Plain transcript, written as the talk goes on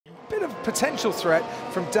potential threat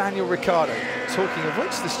from Daniel Ricciardo. Talking of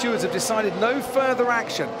which, the stewards have decided no further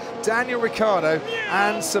action. Daniel Ricciardo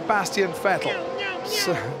and Sebastian Vettel.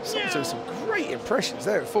 So some great impressions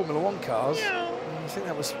there at Formula One cars. I think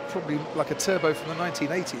that was probably like a turbo from the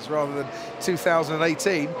 1980s rather than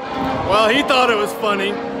 2018. Well, he thought it was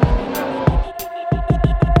funny.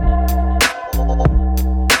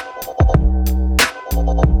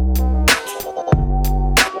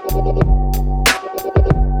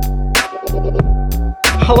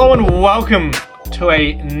 Hello and welcome to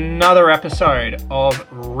another episode of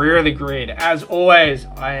Rear of the Grid. As always,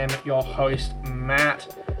 I am your host,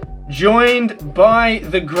 Matt, joined by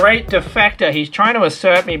the great defector. He's trying to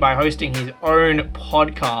assert me by hosting his own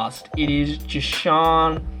podcast. It is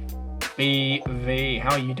Jashan BV.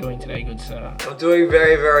 How are you doing today, good sir? I'm doing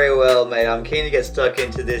very, very well, mate. I'm keen to get stuck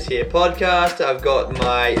into this here podcast. I've got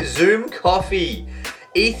my Zoom coffee.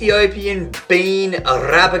 Ethiopian bean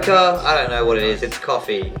Arabica. I don't know what it is. It's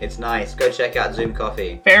coffee. It's nice. Go check out Zoom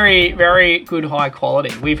Coffee. Very, very good high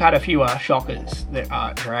quality. We've had a few shockers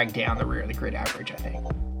that drag down the Rear of the Grid average, I think.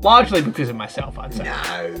 Largely because of myself, I'd say.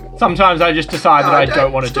 No. Sometimes I just decide that I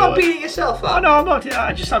don't want to do it. Stop beating yourself up. Oh, no, I'm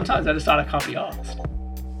not. Sometimes I decide I can't be asked.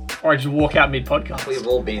 Or I just walk out mid-podcast. We've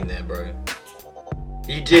all been there, bro.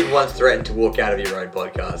 You did once threaten to walk out of your own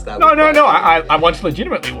podcast. No. I once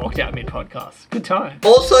legitimately walked out mid-podcast. Good time.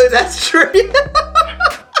 Also, that's true.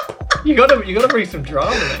 You gotta bring some drama,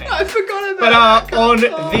 mate. I forgot about But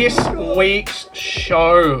on this week's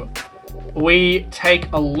show, we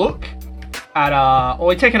take a look at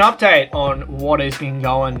we take an update on what has been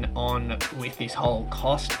going on with this whole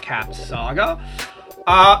cost cap saga.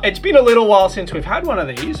 It's been a little while since we've had one of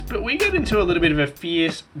these, but we get into a little bit of a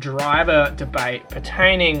fierce driver debate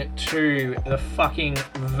pertaining to the fucking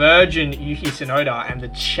virgin Yuki Tsunoda and the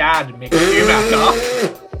Chad Mick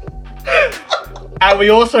Schumacher. And we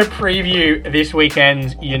also preview this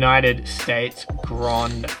weekend's United States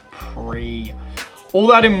Grand Prix. All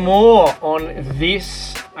that and more on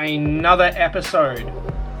this, another episode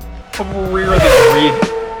of Rear of the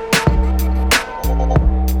Grid.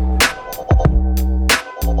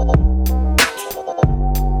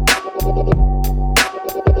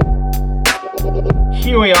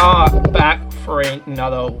 Here we are back for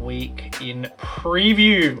another week in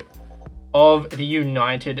preview of the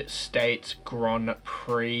United States Grand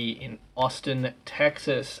Prix in Austin,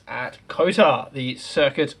 Texas at COTA, the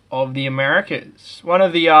Circuit of the Americas. One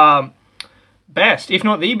of the best, if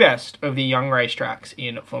not the best, of the young racetracks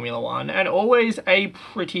in Formula One, and always a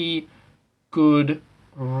pretty good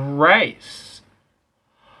race.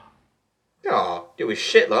 Oh, it was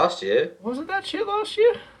shit last year. Wasn't that shit last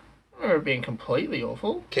year? I remember it being completely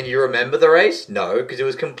awful. Can you remember the race? No, because it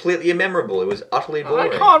was completely immemorable. It was utterly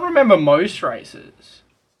boring. I can't remember most races.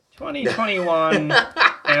 2021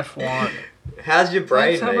 F1. How's your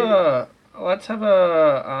brain, Let's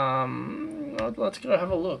go have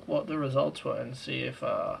a look what the results were and see if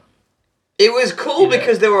It was cool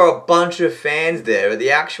because there were a bunch of fans there, but the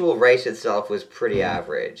actual race itself was pretty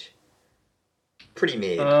average. Pretty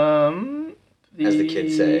mid. As the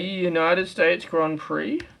kids say. United States Grand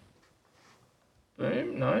Prix.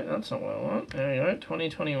 Boom. No, that's not what I want. There you go.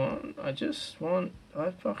 2021.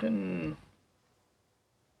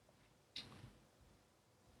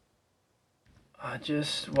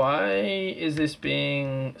 Why is this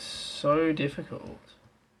being so difficult?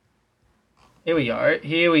 Here we go.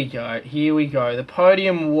 The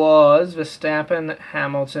podium was Verstappen,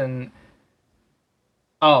 Hamilton.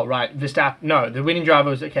 Oh, right. Verstappen. No, the winning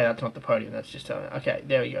driver was... Okay, that's not the podium. That's just... Okay,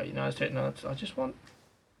 there we go. United States... No, I just want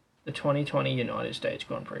the 2020 United States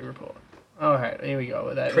Grand Prix report. All right, here we go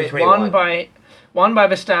with that. It was won by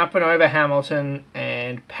Verstappen over Hamilton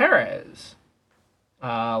and Perez.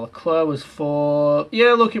 Leclerc was 4.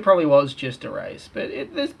 Yeah, look, it probably was just a race, but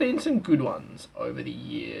there's been some good ones over the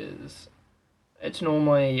years. It's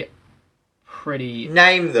normally pretty...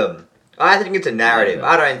 Name them. I think it's a narrative.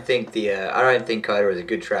 I don't think COTA is a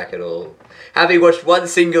good track at all. Having watched one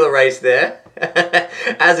singular race there,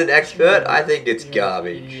 as an expert, I think it's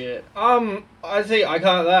garbage. Yeah. I see. I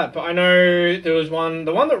can't that, but I know there was one.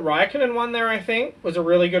 The one that Raikkonen won there, I think, was a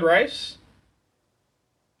really good race.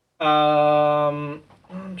 I'm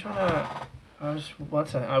trying to.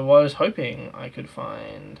 I was hoping I could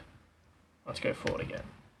find. Let's go forward again.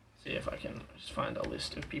 See if I can just find a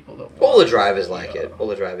list of people that won. All the drivers like it. All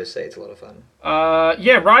the drivers say it's a lot of fun.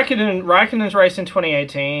 Yeah, Raikkonen's race in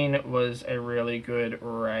 2018 was a really good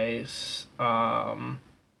race. And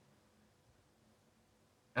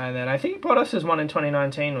then I think Bottas's one in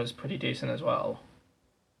 2019 was pretty decent as well.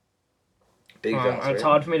 Big Valtteri. It's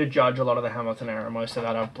hard for me to judge a lot of the Hamilton era. Most of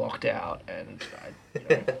that I've blocked out, and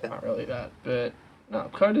not really that. But no,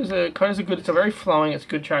 Coda's a good. It's a very flowing. It's a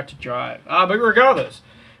good track to drive. But regardless,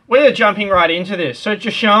 we're jumping right into this. So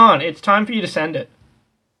Jashan, it's time for you to send it.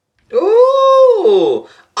 Ooh,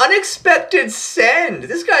 unexpected send.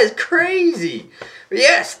 This guy's crazy.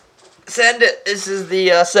 Yes, send it. This is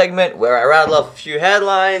the segment where I rattle off a few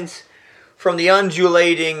headlines from the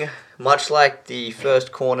undulating, much like the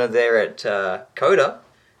first corner there at Coda,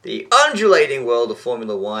 the undulating world of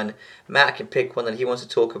Formula One. Matt can pick one that he wants to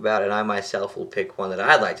talk about, and I myself will pick one that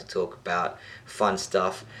I'd like to talk about. Fun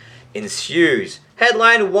stuff ensues.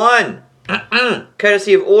 Headline 1,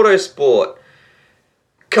 courtesy of Autosport.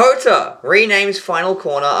 COTA renames final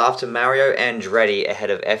corner after Mario Andretti ahead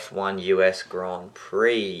of F1 US Grand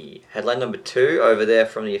Prix. Headline number 2 over there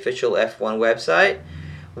from the official F1 website.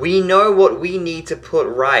 We know what we need to put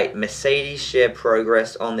right. Mercedes share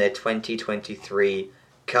progress on their 2023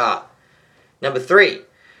 car. Number 3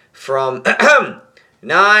 from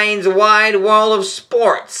Nine's Wide World of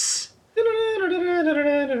Sports.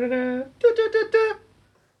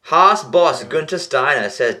 Haas boss Gunther Steiner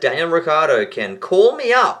says Daniel Ricciardo can call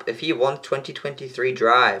me up if he wants 2023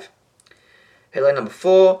 drive. Headline number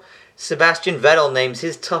 4, Sebastian Vettel names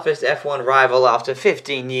his toughest F1 rival after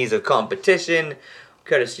 15 years of competition,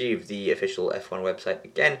 courtesy of the official F1 website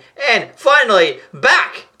again. And finally,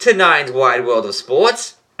 back to Nine's Wide World of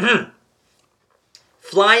Sports.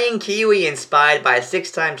 Flying Kiwi inspired by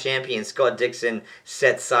 6-time champion Scott Dixon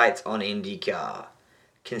sets sights on IndyCar.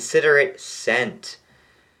 Consider it sent.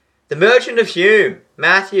 The Merchant of Hume,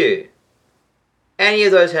 Matthew. Any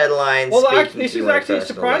of those headlines? Well, this is actually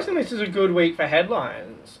surprisingly, this is a good week for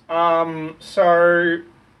headlines. So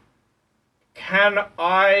can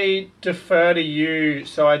I defer to you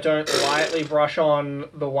so I don't lightly brush on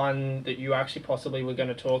the one that you actually possibly were going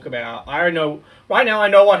to talk about? I don't know. Right now, I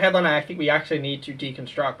know what headline I think we actually need to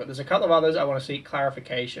deconstruct, but there's a couple of others I want to seek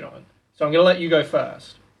clarification on. So I'm going to let you go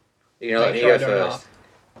first. You're going to let me go first.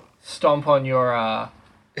 Stomp on your...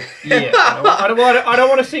 Yeah, I don't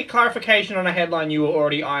want to seek clarification on a headline you were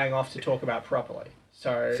already eyeing off to talk about properly.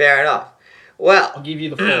 So fair enough. Well, I'll give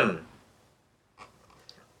you the floor.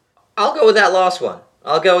 I'll go with that last one.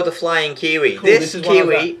 I'll go with the Flying Kiwi. Cool, this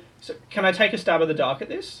Kiwi. So can I take a stab at the dark at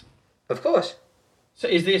this? Of course. So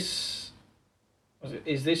is this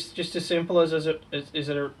just as simple as is it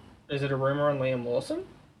a rumor on Liam Lawson?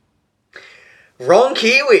 Wrong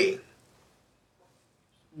Kiwi.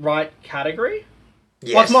 Right category?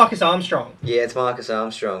 Yes. What's Marcus Armstrong? Yeah, it's Marcus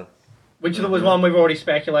Armstrong. Which was one we've already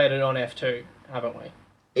speculated on F2, haven't we?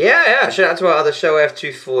 Yeah. Shout out to our other show,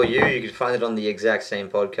 F2 for You. You can find it on the exact same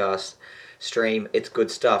podcast stream. It's good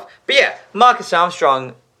stuff. But yeah, Marcus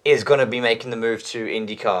Armstrong is going to be making the move to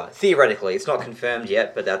IndyCar. Theoretically, it's not confirmed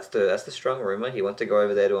yet, but that's the strong rumor. He wants to go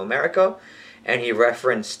over there to America, and he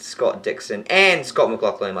referenced Scott Dixon and Scott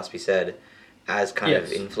McLaughlin, must be said, as kind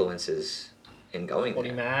of influences in going Scotty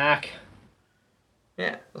there. Mack.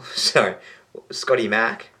 Yeah. Sorry. Scotty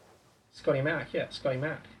Mack? Scotty Mack, yeah. Scotty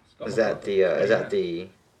Mack. Is that his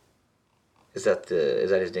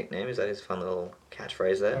nickname? Is that his fun little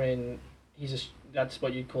catchphrase there? I mean, that's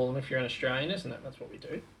what you'd call him if you're an Australian, isn't it? That's what we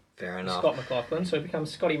do. Fair enough. Scott McLaughlin, so it becomes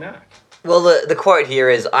Scotty Mack. Well, the quote here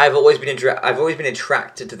is, I've always been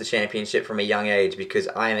attracted to the championship from a young age because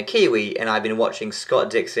I am a Kiwi and I've been watching Scott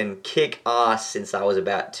Dixon kick ass since I was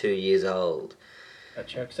about 2 years old. That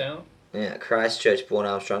checks out. Yeah, Christchurch-born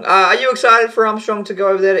Armstrong. Are you excited for Armstrong to go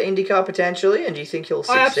over there to IndyCar potentially, and do you think he'll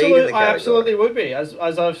succeed in the category? I absolutely would be. As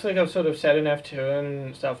I think I've sort of said in F2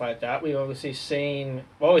 and stuff like that, we've obviously seen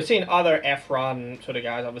other F-run sort of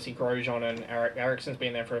guys, obviously Grosjean and Ericsson's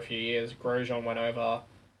been there for a few years. Grosjean went over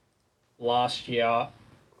last year.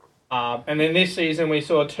 And then this season we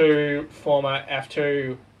saw 2 former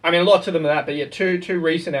F2, I mean lots of them are that, but yeah, two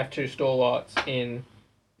recent F2 stalwarts in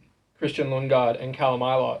Christian Lundgaard and Callum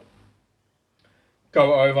Ilott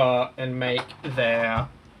go over and make their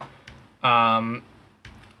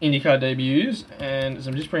IndyCar debuts. And as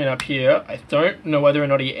I'm just bringing it up here, I don't know whether or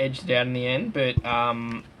not he edged it out in the end, but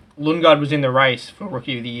Lundgaard was in the race for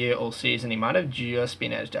Rookie of the Year all season. He might have just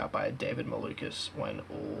been edged out by David Malukas when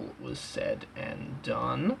all was said and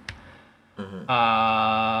done.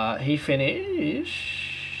 Mm-hmm. He finished...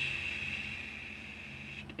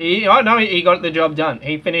 He got the job done.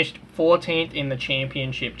 He finished 14th in the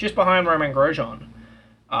championship, just behind Romain Grosjean.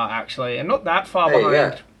 Actually, and not that far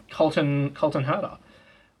behind Colton Herta.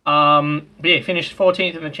 But yeah, finished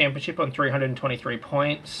 14th in the championship on 323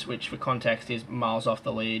 points, which for context is miles off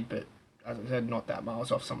the lead, but as I said, not that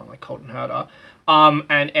miles off someone like Colton Herter,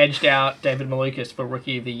 and edged out David Malukas for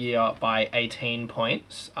Rookie of the Year by 18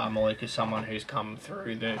 points. Malukas, someone who's come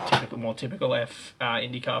through the more typical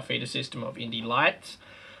IndyCar feeder system of Indy Lights.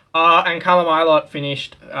 And Callum Ilott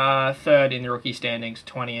finished third in the rookie standings,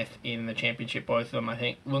 20th in the championship, both of them. I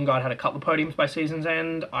think Lundgaard had a couple of podiums by season's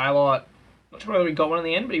end. Ilott, not sure whether he got one in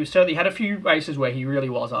the end, but he certainly had a few races where he really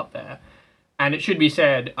was up there. And it should be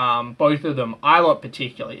said, both of them, Ilott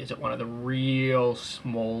particularly, is at one of the real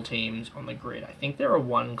small teams on the grid. I think they're a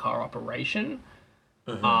one-car operation.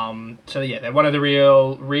 Mm-hmm. So yeah, they're one of the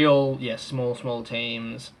real, small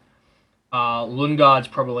teams. Lundgaard's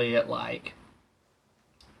probably at like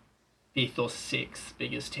 5th or 6th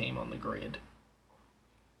biggest team on the grid.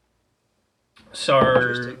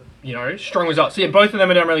 So, strong results. So yeah, both of them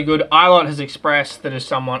are done really good. Ilott has expressed that as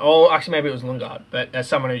someone, or actually maybe it was Lundgaard, but as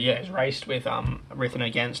someone who has raced with and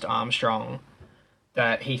against Armstrong,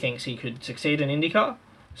 that he thinks he could succeed in IndyCar.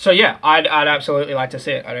 So yeah, I'd absolutely like to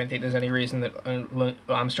see it. I don't think there's any reason that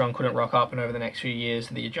Armstrong couldn't rock up and over the next few years,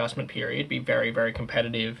 the adjustment period, be very, very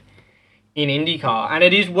competitive in IndyCar. And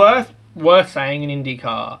it is worth saying in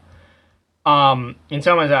IndyCar, in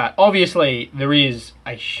some ways that obviously there is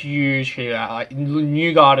a huge like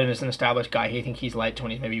Newgarden is an established guy. I think he's late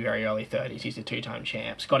 20s, maybe very early 30s. He's a 2-time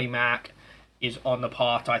champ. Scotty Mack is on the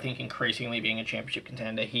path to, I think, increasingly being a championship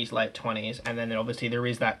contender. He's late 20s. And then obviously there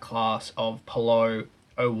is that class of Palou,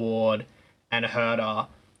 O'Ward, and Herter,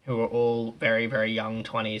 who are all very, very young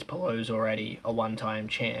 20s. Palou's already a one-time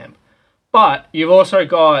champ. But you've also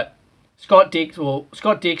got Scott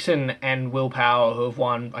Dixon and Will Power, who have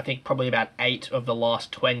won, I think, probably about 8 of the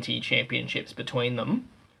last 20 championships between them,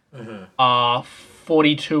 are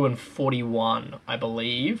 42 and 41, I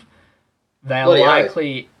believe. They are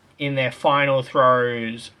likely in their final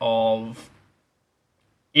throes of,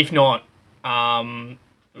 if not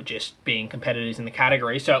just being competitors in the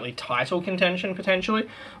category, certainly title contention potentially.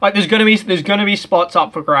 Like there's gonna be spots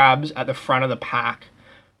up for grabs at the front of the pack,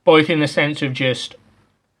 both in the sense of just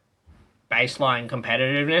baseline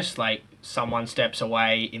competitiveness, like someone steps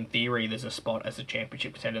away, in theory there's a spot as a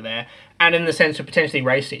championship contender there, and in the sense of potentially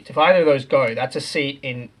race seats. If either of those go, that's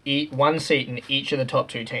one seat in each of the top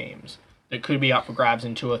 2 teams that could be up for grabs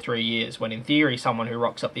in 2 or 3 years, when in theory someone who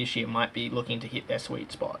rocks up this year might be looking to hit their sweet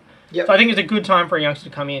spot. Yep. So I think it's a good time for a youngster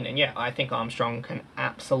to come in, and yeah, I think Armstrong can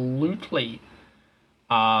absolutely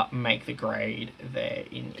make the grade there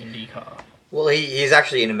in IndyCar. Well, he's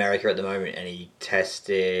actually in America at the moment, and he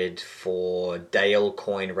tested for Dale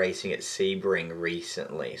Coyne Racing at Sebring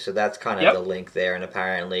recently. So that's kind of the link there, and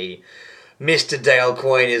apparently Mr. Dale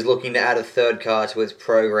Coyne is looking to add a third car to his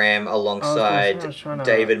program alongside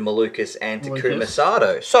David Malukas and Takuma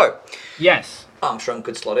Sato. So, yes, Armstrong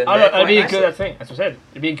could slot in there. It'd be a good thing, as I said.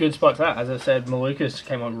 It'd be a good spot for that. As I said, Malukas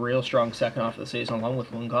came on real strong second half of the season, along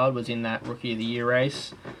with Lundgaard, was in that Rookie of the Year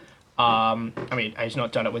race. He's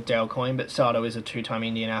not done it with Dale Coyne, but Sato is a 2-time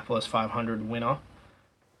Indianapolis 500 winner.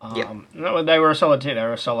 They were a solid team. They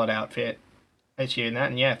were a solid outfit this year in that.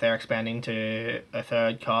 And yeah, if they're expanding to a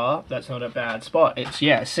third car, that's not a bad spot. It's,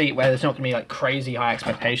 a seat where there's not going to be like crazy high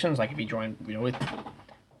expectations, like if you join, with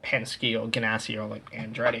Penske or Ganassi or like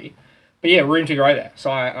Andretti. But yeah, room to grow there. So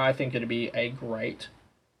I think it'd be a great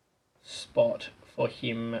spot for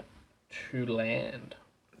him to land.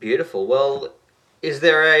 Beautiful. Well, Is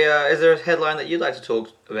there a headline that you'd like to talk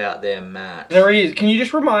about there, Matt? There is. Can you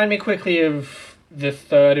just remind me quickly of the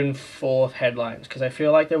 3rd and 4th headlines? Because I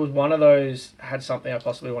feel like there was one of those had something I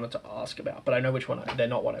possibly wanted to ask about, but I know which one. They're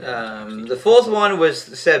not what I wanted. The 4th one was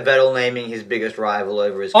Seb Vettel naming his biggest rival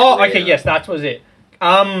over his career. Oh, okay, yes, that was it.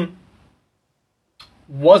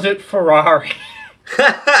 Was it Ferrari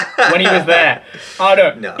when he was there?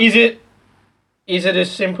 Oh no. Is it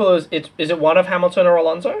as simple as is it one of Hamilton or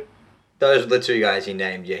Alonso? Those are the 2 guys he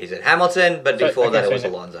named. Yeah, he said Hamilton, but before that it was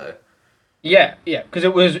Alonso. Yeah, because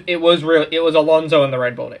it was Alonso in the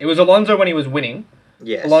Red Bull. It was Alonso when he was winning.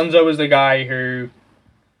 Yes. Alonso was the guy who,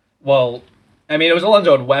 it was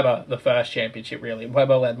Alonso and Webber the first championship, really.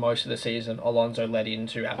 Webber led most of the season. Alonso led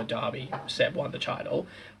into Abu Dhabi. Seb won the title.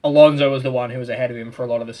 Alonso was the one who was ahead of him for a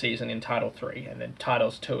lot of the season in Title 3, and then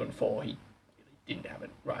Titles 2 and 4, he didn't have a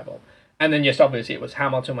rival. And then, yes, obviously it was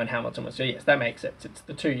Hamilton when Hamilton was... So, yes, that makes sense. It's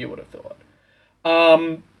the 2 you would have thought.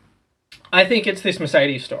 I think it's this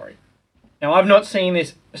Mercedes story. Now, I've not seen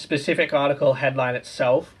this specific article headline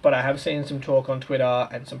itself, but I have seen some talk on Twitter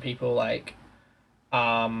and some people,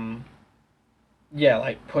 putting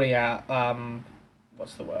out...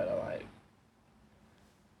 what's the word I like?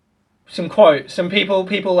 Some quotes. Some people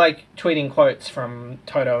tweeting quotes from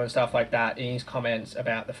Toto and stuff like that in his comments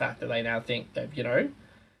about the fact that they now think they've,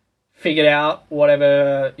 figured out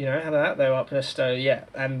whatever, how that they were up to. So, yeah,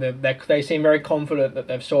 and they seem very confident that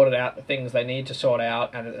they've sorted out the things they need to sort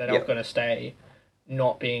out and that they're not going to stay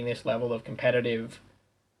not being this level of competitive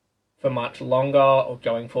for much longer or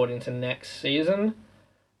going forward into next season.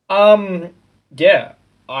 Yeah,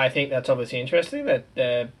 I think that's obviously interesting that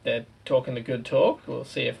they're talking the good talk. We'll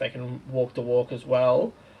see if they can walk the walk as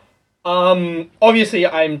well. Obviously,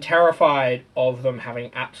 I'm terrified of them having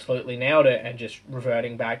absolutely nailed it and just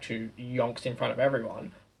reverting back to yonks in front of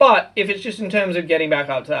everyone. But if it's just in terms of getting back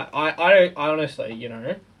up to that, I honestly,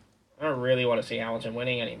 I don't really want to see Hamilton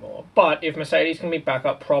winning anymore. But if Mercedes can be back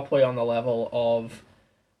up properly on the level of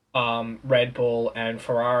Red Bull and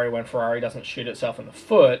Ferrari when Ferrari doesn't shoot itself in the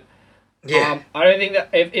foot, I don't think that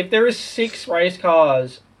if there is 6 race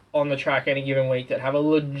cars on the track any given week that have a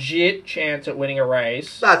legit chance at winning a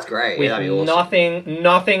race. That's great. With that'd be awesome.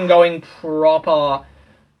 nothing going proper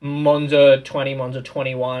Monza 20, Monza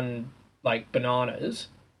 21 like bananas.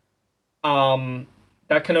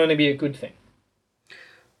 That can only be a good thing.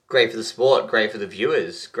 Great for the sport, great for the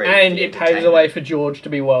viewers, great. And it paves the way for George to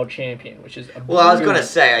be world champion, which is well, I was going to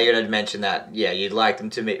say, I going to mention that, you'd like them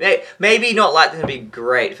to be, maybe not like them to be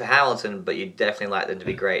great for Hamilton, but you'd definitely like them to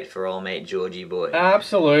be great for old mate Georgie boy.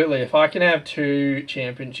 Absolutely. If I can have 2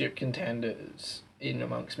 championship contenders in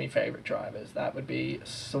amongst me favourite drivers, that would be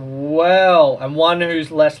swell. And one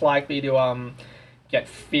who's less likely to get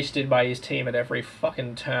fisted by his team at every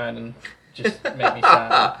fucking turn and just make me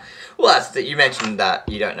sad. Well, you mentioned that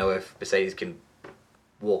you don't know if Mercedes can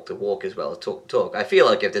walk the walk as well as talk the talk. I feel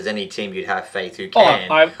like if there's any team you'd have faith who can,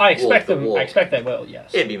 I expect them. I expect they will.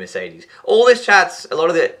 Yes, it'd be Mercedes. All this chat's a lot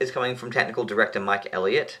of it is coming from technical director Mike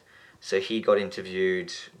Elliott. So he got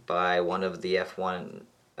interviewed by one of the F1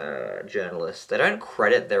 journalists. They don't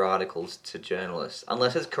credit their articles to journalists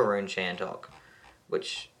unless it's Karun Chandhok,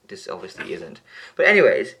 which this obviously isn't. But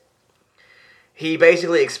anyways. He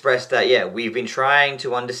basically expressed that, we've been trying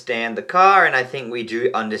to understand the car, and I think we do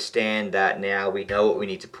understand that now. We know what we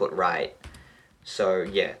need to put right. So,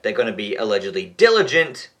 they're going to be allegedly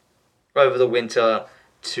diligent over the winter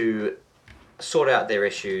to sort out their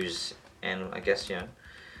issues. And I guess,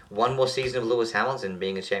 one more season of Lewis Hamilton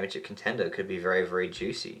being a championship contender could be very, very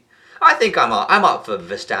juicy. I think I'm up for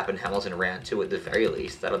Verstappen Hamilton round 2 at the very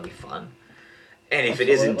least. That'll be fun. And if it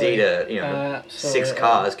is indeed 6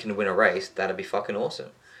 cars can win a race, that'd be fucking awesome.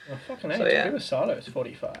 Well, fucking hell, Takuma Sato's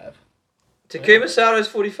 45. Takuma Sato's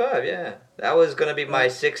 45, yeah. That was going to be my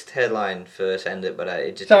 6th headline for Send It, but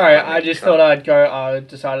it just... Sorry, I just thought I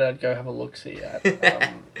decided I'd go have a look-see at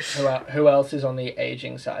who else is on the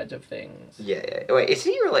aging side of things. Yeah. Wait, is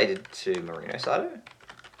he related to Marino Sato?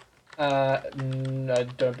 No, I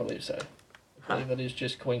don't believe so. I believe it is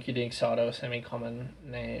just Koinki Sato, a semi-common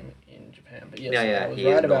name in Japan. But yes,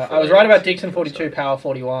 I was right about Dixon 42, Power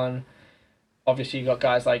 41. Obviously, you got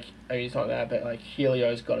guys like, he's not that, but like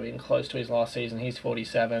Helio's got to be close to his last season. He's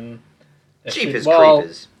 47.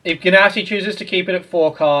 Creepers. If Ganassi chooses to keep it at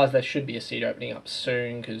 4 cars, there should be a seat opening up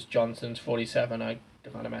soon because Johnson's 47. I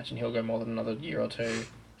can't imagine he'll go more than another year or 2.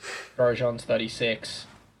 Grosjean's 36.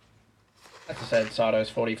 Like I said, Sato's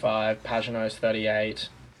 45. Pagenaud's 38.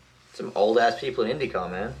 Some old ass people in IndyCar,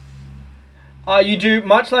 man. You do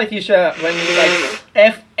much like you said when you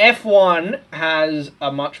F1 has a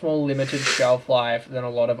much more limited shelf life than a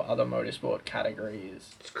lot of other motorsport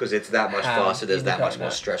categories. Because it's that much faster. There's that much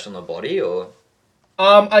more stress on the body, or.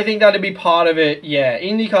 I think that'd be part of it. Yeah,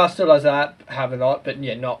 IndyCar still does that, have a lot, but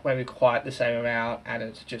not maybe quite the same amount. And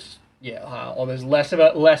it's just or there's less of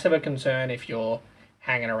a concern if you're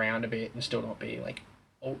hanging around a bit and still not being like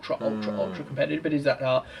ultra competitive. But is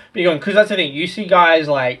that big on? Because that's the thing. You see guys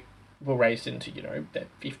like will race into their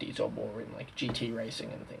 50s or more in like GT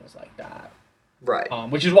racing and things like that. Right.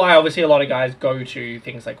 Which is why obviously a lot of guys go to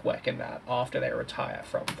things like WEC and that after they retire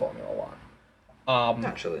from Formula One.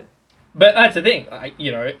 Naturally. But that's the thing.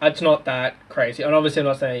 It's not that crazy. And obviously I'm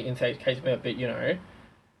not saying in the case of it, but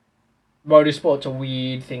motorsport's a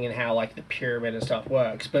weird thing in how like the pyramid and stuff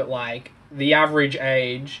works. But like the average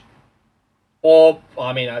age, there's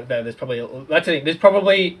probably that's the thing. There's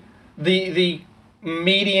probably the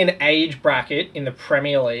median age bracket in the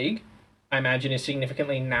Premier League, I imagine, is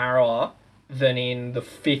significantly narrower than in the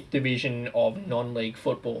 5th division of non-league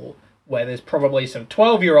football, where there's probably some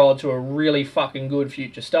 12-year-olds who are really fucking good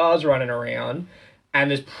future stars running around,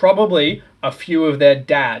 and there's probably a few of their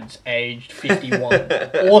dads aged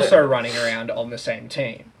 51 also running around on the same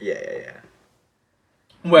team. Yeah.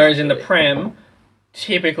 Whereas in the Prem,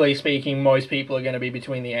 typically speaking, most people are going to be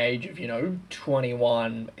between the age of,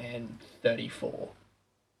 21 and 34.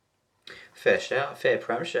 Fair shout, fair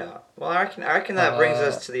prem shout. Well, I reckon that brings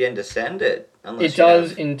us to the end of Send It. It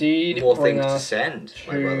does indeed more bring things to us send,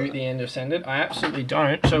 to the end of Send It. I absolutely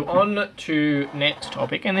don't. So on to next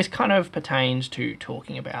topic, and this kind of pertains to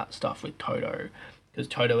talking about stuff with Toto, because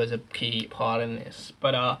Toto is a key part in this.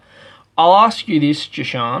 But I'll ask you this,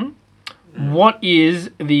 Jashan. What is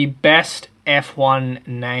the best F1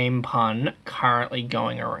 name pun currently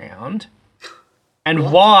going around?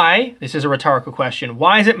 And why, this is a rhetorical question,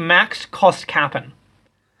 why is it Max Verstappen?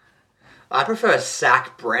 I prefer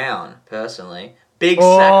Zach Brown, personally. Big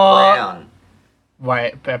Zach Brown.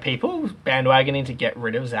 Wait, are people bandwagoning to get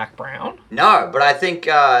rid of Zach Brown? No, but I think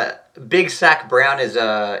Big Zach Brown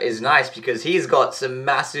is nice because he's got some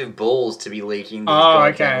massive balls to be leaking these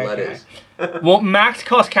goddamn letters. Well, Max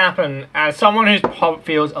Verstappen, as someone who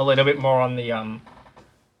feels a little bit more on the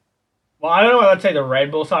well, I don't know what I'd say the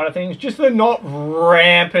Red Bull side of things, just the not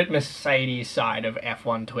rampant Mercedes side of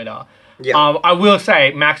F1 Twitter. Yeah. I will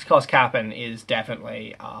say Max Verstappen is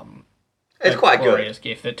definitely it's quite good. Glorious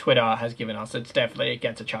gift that Twitter has given us. It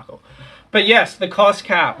gets a chuckle. But yes, the cost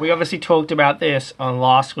cap. We obviously talked about this on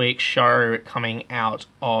last week's show coming out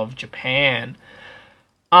of Japan.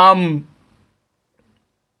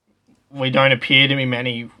 We don't appear to be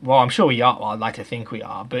many... Well, I'm sure we are. Well, I'd like to think we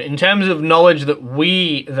are. But in terms of knowledge that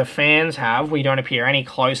we, the fans, have, we don't appear any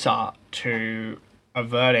closer to a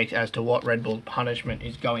verdict as to what Red Bull's punishment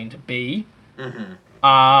is going to be.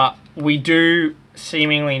 Mm-hmm. We do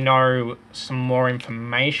seemingly know some more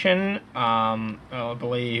information. I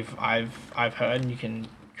believe I've heard, and you can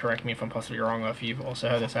correct me if I'm possibly wrong, or if you've also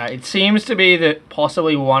heard this out. It seems to be that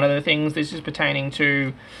possibly one of the things this is pertaining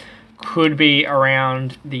to could be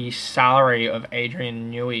around the salary of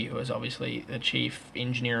Adrian Newey, who is obviously the chief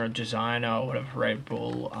engineer or designer or whatever Red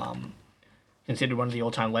Bull, considered one of the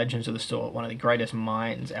all-time legends of the sport, one of the greatest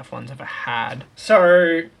minds F1's ever had.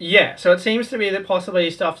 So, yeah, so it seems to be that possibly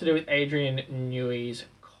stuff to do with Adrian Newey's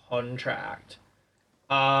contract,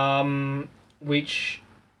 which,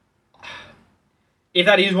 if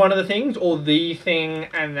that is one of the things, or the thing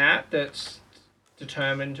and that's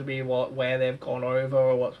determined to be where they've gone over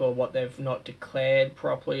or what they've not declared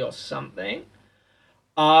properly or something,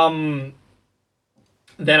 then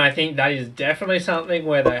I think that is definitely something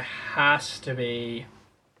where there has to be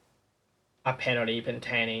a penalty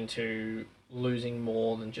pertaining to losing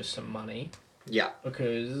more than just some money. Yeah.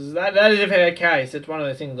 Because that is a fair case. It's one of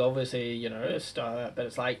those things, obviously, but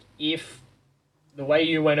it's like, if the way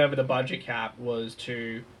you went over the budget cap was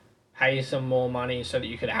to pay some more money so that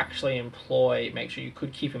you could actually make sure you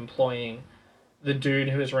could keep employing the dude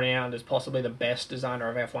who is renowned as possibly the best designer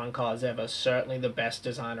of F1 cars ever, certainly the best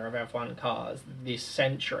designer of F1 cars this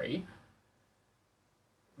century,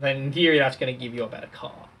 then in theory that's going to give you a better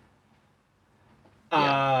car.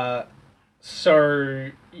 Yeah.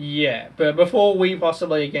 But before we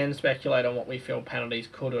possibly again speculate on what we feel penalties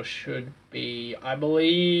could or should be, I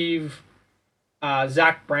believe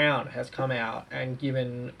Zach Brown has come out and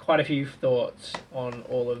given quite a few thoughts on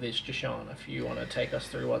all of this. Jashan, if you want to take us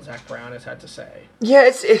through what Zach Brown has had to say. Yeah,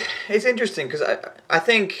 it's interesting because I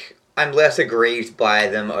think I'm less aggrieved by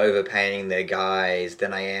them overpaying their guys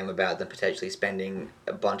than I am about them potentially spending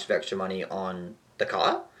a bunch of extra money on the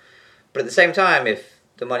car. But at the same time, if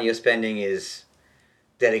the money you're spending is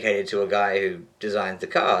dedicated to a guy who designs the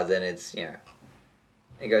car, then it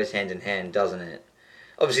goes hand in hand, doesn't it?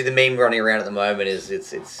 Obviously, the meme running around at the moment is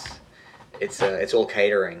it's all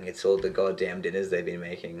catering. It's all the goddamn dinners they've been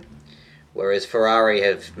making. Whereas Ferrari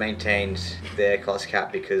have maintained their cost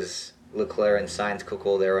cap because Leclerc and Sainz cook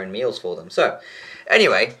all their own meals for them. So,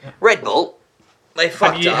 anyway, Red Bull, they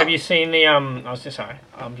fucked up. Have you seen the I'm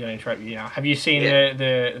going to interrupt you now. Have you seen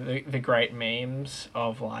the great memes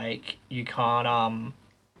of like, you can't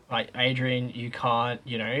like, Adrian, you can't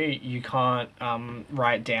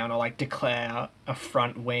write down or like declare a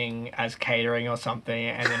front wing as catering or something,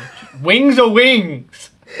 and then wings are wings.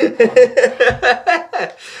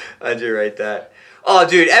 I do rate that. Oh,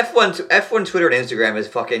 dude, F1 Twitter and Instagram is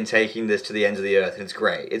fucking taking this to the ends of the earth, and it's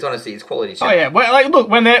great. It's honestly, it's quality shit. Oh yeah, well, like, look,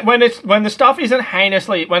 when the stuff isn't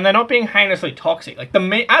when they're not being heinously toxic, like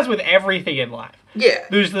as with everything in life. Yeah.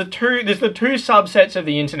 There's the two subsets of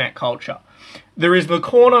the internet culture. There is the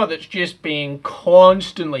corner that's just being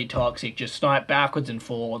constantly toxic, just sniped backwards and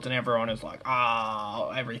forwards, and everyone is like,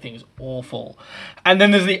 everything's awful. And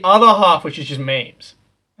then there's the other half, which is just memes.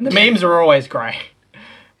 And the memes are always great.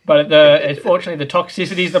 But unfortunately, the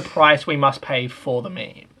toxicity is the price we must pay for the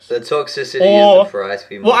memes. The toxicity is the price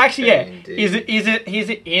we must pay. Indeed.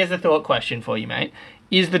 Here's the thought question for you, mate.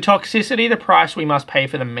 Is the toxicity the price we must pay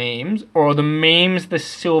for the memes, or are the memes the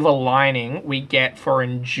silver lining we get for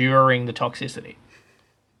enduring the toxicity?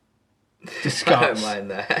 I Discuss. don't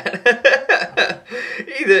mind that.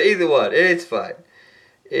 either one. It's fine.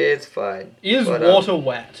 It's fine. Is But, water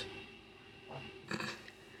wet?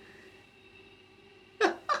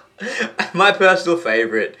 my personal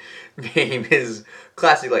favorite meme is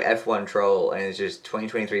classic like F1 troll, and it's just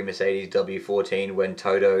 2023 Mercedes W14 when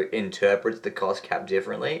Toto interprets the cost cap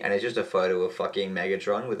differently, and it's just a photo of fucking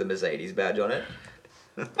Megatron with a Mercedes badge on it.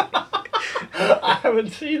 I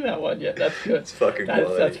haven't seen that one yet. That's good. It's fucking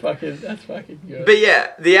quality. That's fucking good. But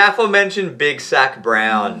yeah, the aforementioned Big Sack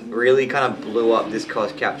Brown really kind of blew up this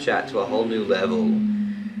cost cap chat to a whole new level.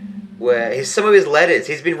 Where some of his letters,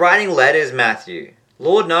 he's been writing letters, Matthew.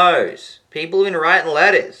 Lord knows. People have been writing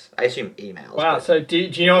letters. I assume emails. Wow, but so do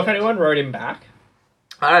you know if anyone wrote him back?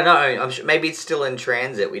 I don't know. I'm sure, maybe it's still in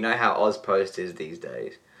transit. We know how Ozpost is these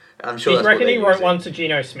days. I'm sure Do you that's reckon what he they're wrote using. one to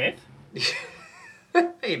Geno Smith?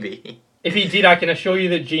 Maybe. If he did, I can assure you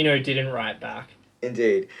that Geno didn't write back.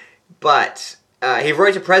 Indeed. But he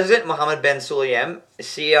wrote to President Mohammed Ben Sulayem,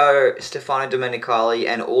 CEO Stefano Domenicali,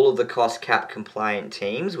 and all of the cost cap compliant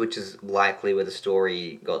teams, which is likely where the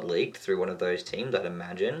story got leaked through one of those teams, I'd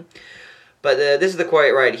imagine. But this is the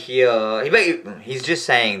quote right here. He's just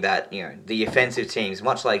saying that, you know, the offensive teams,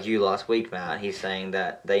 much like you last week, Matt, he's saying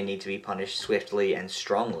that they need to be punished swiftly and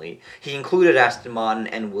strongly. He included Aston Martin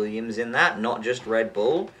and Williams in that, not just Red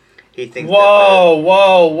Bull. He thinks Whoa!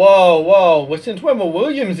 Well, since when were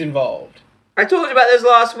Williams involved? I talked about this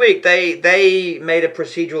last week. They made a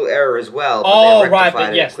procedural error as well. But Oh, they right, rectified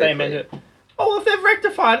but it yes, they quickly. meant it. Oh, well, if they've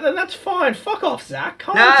rectified it, then that's fine. Fuck off, Zach.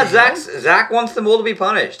 Calm Nah, down. Zach wants them all to be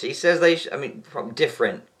punished. He says from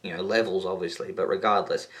different, levels, obviously, but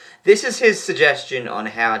regardless. This is his suggestion on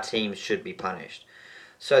how teams should be punished.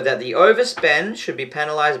 So that the overspend should be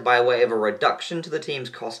penalised by way of a reduction to the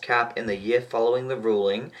team's cost cap in the year following the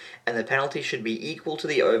ruling, and the penalty should be equal to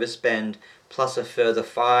the overspend plus a further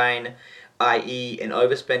fine, i.e. an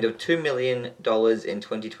overspend of $2 million in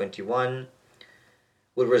 2021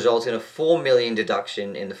 would result in a $4 million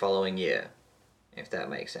deduction in the following year, if that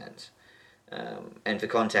makes sense. And for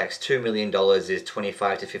context, $2 million is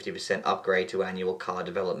 25 to 50% upgrade to annual car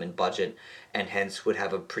development budget, and hence would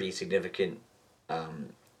have a pretty significant,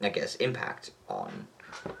 impact on,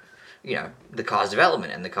 the car's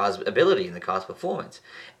development and the car's ability and the car's performance.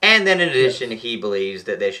 And then in addition, he believes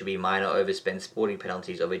that there should be minor overspend sporting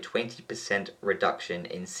penalties of a 20% reduction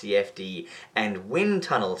in CFD and wind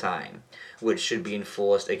tunnel time, which should be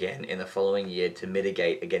enforced again in the following year to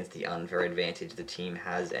mitigate against the unfair advantage the team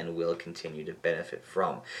has and will continue to benefit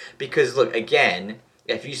from. Because look, again,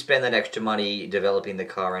 if you spend that extra money developing the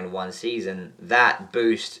car in one season, that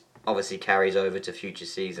boost obviously carries over to future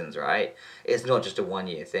seasons, right? It's not just a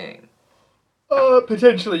one-year thing.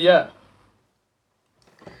 Potentially, yeah.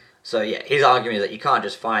 So yeah, his argument is that you can't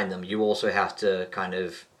just fine them, you also have to kind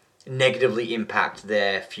of negatively impact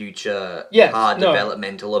their future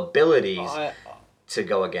developmental abilities to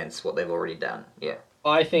go against what they've already done. Yeah.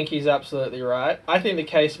 I think he's absolutely right. I think the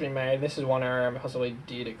case to be made, this is one area I possibly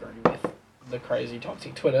did agree with the crazy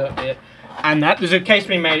toxic Twitter bit, and that there's a case to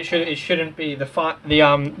be made. It shouldn't be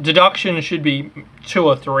the deduction should be 2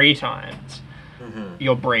 or 3 times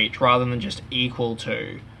your breach rather than just equal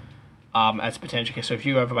to as potential case. So if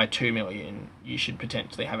you go over by 2 million, you should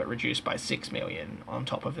potentially have it reduced by 6 million on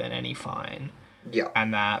top of then any fine. Yeah.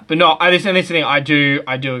 And that, but no, this is the thing. I do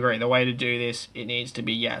agree. The way to do this, it needs to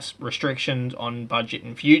be restrictions on budget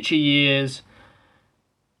in future years,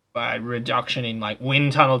 reduction in like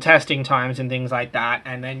wind tunnel testing times and things like that,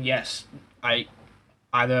 and then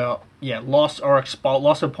loss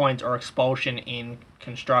of points or expulsion in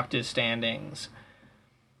constructors standings.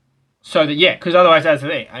 So that because otherwise that's the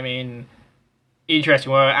thing. I mean,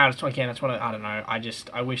 interesting. We're out of again. That's what I don't know.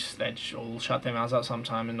 I wish they'd all shut their mouths up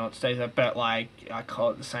sometime and not stay there. But I call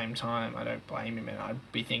it at the same time. I don't blame him, and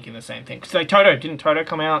I'd be thinking the same thing. Because didn't Toto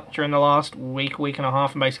come out during the last week and a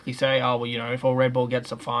half and basically say, oh well, if all Red Bull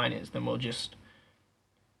gets a fine then we're just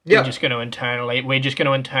going to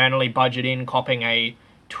internally budget in copping a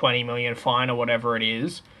 20 million fine or whatever it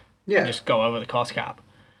is. Yeah. And just go over the cost cap.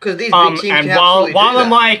 Because these big teams and can while I'm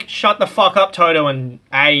that. like, shut the fuck up, Toto, and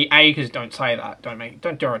because don't say that,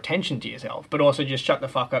 don't draw attention to yourself, but also just shut the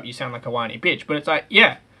fuck up. You sound like a whiny bitch. But it's like,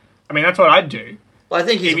 that's what I'd do. Well, I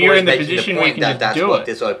think he's more making the point that that's what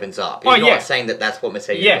this opens up. He's not saying that that's what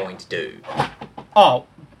Mercedes are going to do. Oh,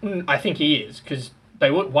 I think he is, because they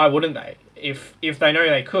would. Why wouldn't they? If they know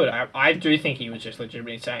they could, I do think he was just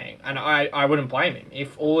legitimately saying, and I wouldn't blame him.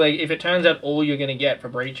 If it turns out all you're going to get for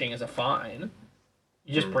breaching is a fine.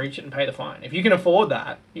 You just breach it and pay the fine. If you can afford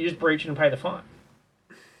that, you just breach it and pay the fine.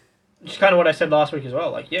 Which is kind of what I said last week as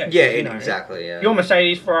well. Exactly, yeah. Your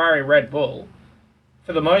Mercedes, Ferrari, Red Bull,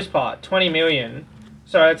 for the most part, 20 million.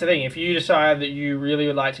 So that's the thing. If you decide that you really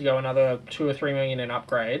would like to go another 2 or 3 million in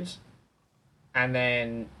upgrades, and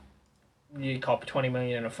then you cop 20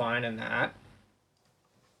 million in a fine and that,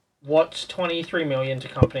 what's 23 million to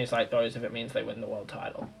companies like those if it means they win the world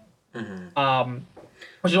title?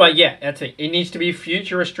 Which is why, yeah, that's it. It needs to be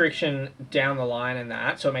future restriction down the line and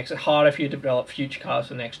that, so it makes it harder for you to develop future cars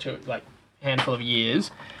for the next handful of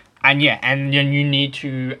years. And yeah, and then you need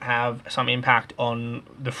to have some impact on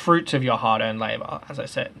the fruits of your hard-earned labour, as I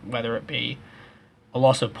said, whether it be a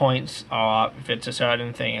loss of points or if it's a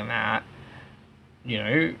certain thing and that,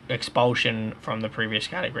 expulsion from the previous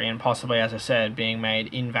category, and possibly, as I said, being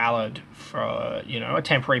made invalid for, a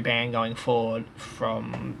temporary ban going forward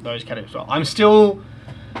from those categories. So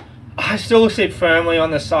I still sit firmly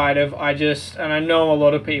on the side of, and I know a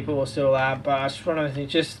lot of people will still that, but I just want to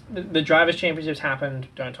think, the Drivers' Championships happened,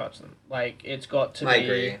 don't touch them. It's got to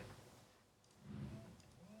be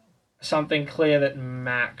something clear that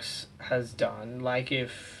Max has done.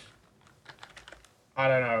 If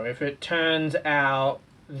it turns out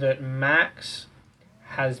that Max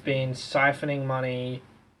has been siphoning money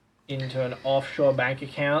into an offshore bank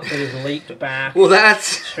account that is leaked back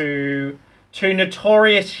to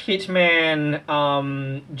notorious hitman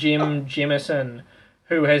Jim Jimison,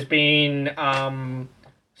 who has been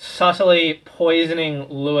subtly poisoning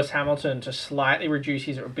Lewis Hamilton to slightly reduce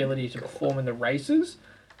his ability to perform in the races.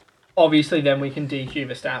 Obviously, then we can DQ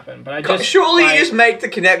Verstappen. But surely you just make the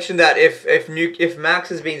connection that if Max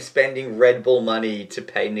has been spending Red Bull money to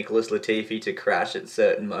pay Nicholas Latifi to crash at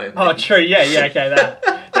certain moments. Oh, true. Yeah, okay,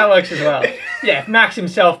 that works as well. Yeah, if Max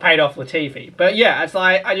himself paid off Latifi, but yeah, it's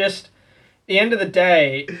the end of the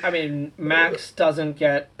day, Max doesn't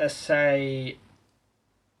get a say.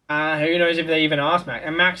 Who knows if they even ask Max?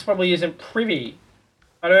 And Max probably isn't privy.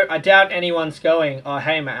 I doubt anyone's going, oh,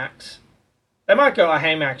 hey, Max. They might go, oh,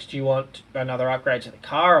 hey, Max, do you want another upgrade to the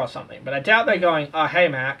car or something? But I doubt they're going, oh, hey,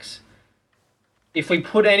 Max, if we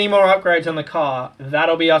put any more upgrades on the car,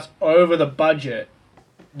 that'll be us over the budget.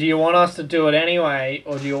 Do you want us to do it anyway,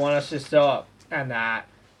 or do you want us to stop? And that.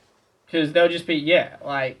 Because they'll just be,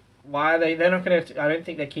 why are they? They're not going to. I don't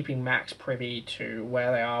think they're keeping Max privy to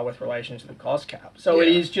where they are with relation to the cost cap. So It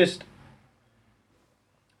is just.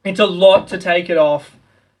 It's a lot to take it off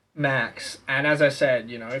Max. And as I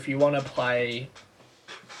said, if you want to play.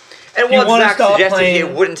 And what Zach suggested here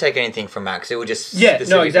wouldn't take anything from Max. It would just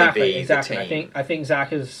exactly. The team. I think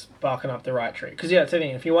Zach is barking up the right tree. Because it's the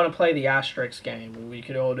thing. If you want to play the asterisk game, we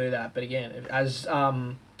could all do that. But again, as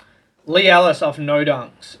Lee Ellis off No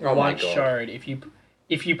Dunks once showed,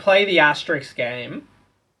 if you play the asterisk game,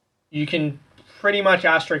 you can pretty much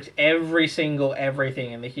asterisk every single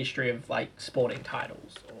everything in the history of sporting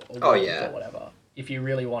titles or whatever. If you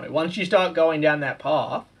really want to, once you start going down that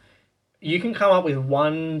path, you can come up with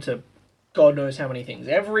one to God knows how many things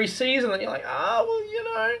every season, and you're like,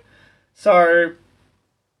 so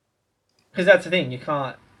because that's the thing, you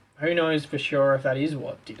can't. Who knows for sure if that is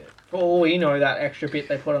what did it? For all we know, that extra bit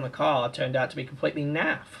they put on the car turned out to be completely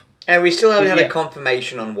naff. And we still haven't had a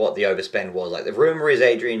confirmation on what the overspend was. The rumour is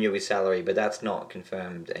Adrian Newey's salary, but that's not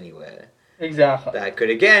confirmed anywhere. Exactly. That could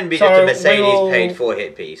again be just a Mercedes paid for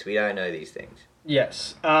hit piece. We don't know these things.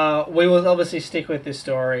 Yes. We will obviously stick with this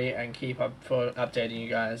story and keep up for updating you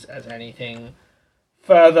guys as anything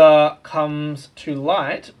further comes to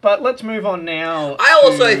light. But let's move on now. I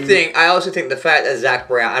also think the fact that Zach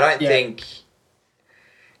Brown, I don't think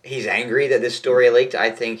he's angry that this story leaked. I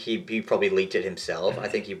think he probably leaked it himself. I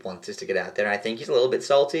think he wants this to get out there. And I think he's a little bit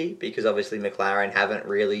salty because obviously McLaren haven't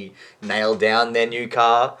really nailed down their new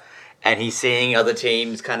car, and he's seeing other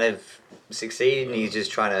teams kind of succeed, and he's just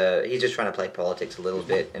trying to play politics a little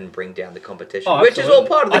bit and bring down the competition, which is all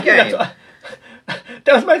part of the game.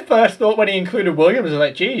 That was my first thought when he included Williams. I was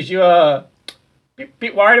like, geez, you are a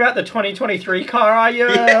bit worried about the 2023 car, are you?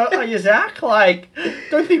 Are you, Zach?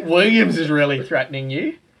 Don't think Williams is really threatening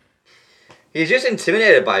you. He's just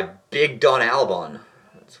intimidated by Big Don Albon.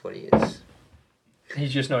 That's what he is. He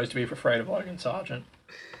just knows to be afraid of Logan Sargent.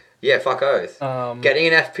 Yeah, fuck oath.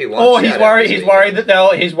 Getting an FP1. Oh, he's worried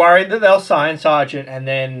that they'll sign Sargent, and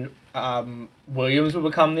then Williams will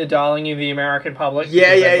become the darling of the American public.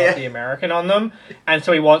 Got the American on them, and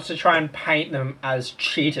so he wants to try and paint them as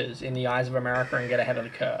cheaters in the eyes of America and get ahead of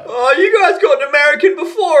the curve. Oh, you guys got an American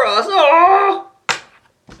before us. Oh.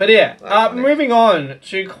 But yeah, moving on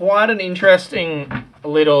to quite an interesting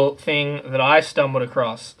little thing that I stumbled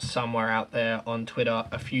across somewhere out there on Twitter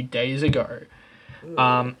a few days ago.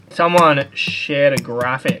 Someone shared a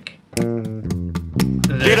graphic.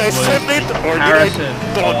 Did I send it or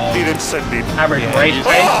didn't send it? Average race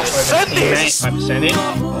pace over teammate by percentage.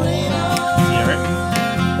 0.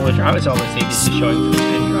 the drivers, obviously, this is showing from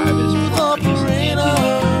 10 drivers.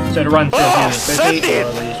 So to run through quickly, or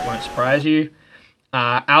at least won't surprise you.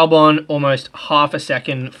 Albon almost half a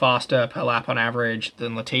second faster per lap on average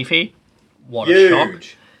than Latifi. What a shock.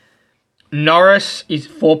 Huge. Norris is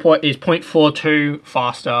 0.42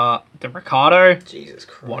 faster than Ricciardo. Jesus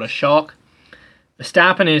Christ. What a shock.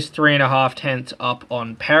 Verstappen is 3.5 tenths up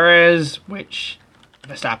on Perez, which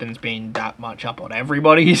Verstappen's been that much up on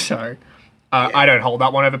everybody, so I don't hold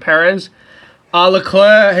that one over Perez.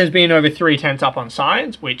 Leclerc has been over 3 tenths up on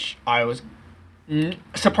Sainz, which I was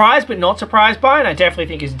surprised but not surprised by, and I definitely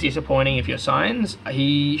think is disappointing if you're Sainz.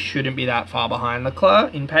 He shouldn't be that far behind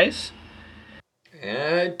Leclerc in pace.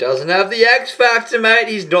 Yeah, doesn't have the X factor, mate.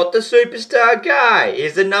 He's not the superstar guy.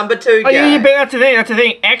 He's the number 2 guy. Oh yeah, but that's the thing. That's the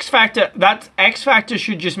thing. X factor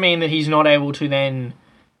should just mean that he's not able to then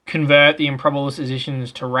convert the improbable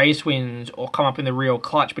decisions to race wins or come up in the real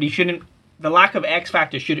clutch. But he shouldn't. The lack of X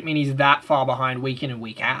factor shouldn't mean he's that far behind week in and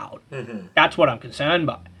week out. Mm-hmm. That's what I'm concerned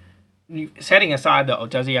by. Setting aside that, or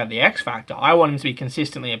does he have the X factor? I want him to be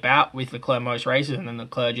consistently about with Leclerc most races, and then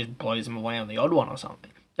Leclerc just blows him away on the odd one or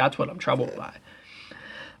something. That's what I'm troubled by.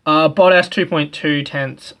 Bottas 2.2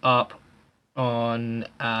 tenths up on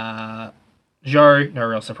Zhou. No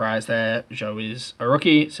real surprise there. Zhou is a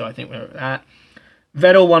rookie, so I think we're at that.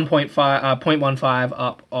 Vettel 0.15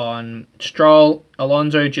 up on Stroll.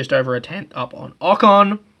 Alonso just over a tenth up on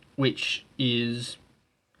Ocon, which is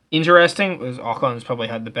interesting, because Ocon's probably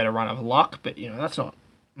had the better run of luck, but that's not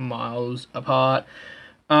miles apart.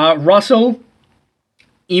 Russell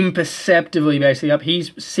imperceptibly basically up. He's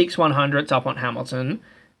 6/100ths up on Hamilton.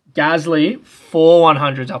 Gasly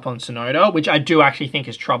 4/100ths up on Tsunoda, which I do actually think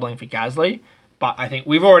is troubling for Gasly, but I think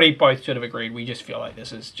we've already both sort of agreed. We just feel like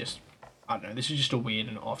this is just, I don't know, this is just a weird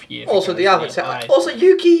and off year. Also, also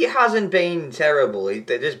Yuki hasn't been terrible.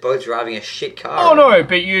 They're just both driving a shit car. Oh no,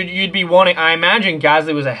 but you'd be wanting. I imagine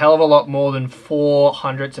Gasly was a hell of a lot more than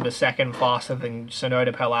 4/100ths of a second faster than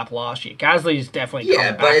Tsunoda per lap last year. Gasly's definitely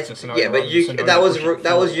come back to Tsunoda. Yeah, but Yuki, that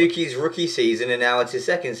was Yuki's rookie season, and now it's his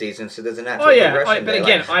second season. So there's a natural progression. But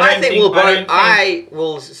again, I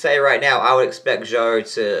will say right now, I would expect Zhou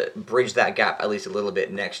to bridge that gap at least a little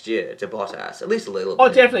bit next year to Bottas, at least a little bit. Oh,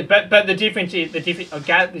 definitely, but the difference is this is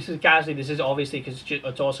Gasly. This is obviously because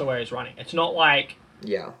it's also where he's running. It's not like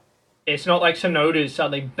it's not like Tsunoda's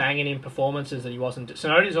suddenly banging in performances that he wasn't.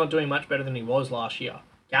 Tsunoda's not doing much better than he was last year.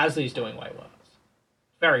 Gasly's doing way worse.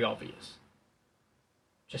 Very obvious.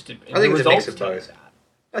 I think it's a mix of both.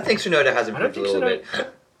 I think Tsunoda has improved a little bit.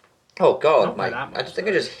 Oh God, mate! I think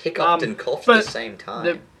I just hiccuped and coughed at the same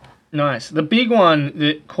time. Nice. The big one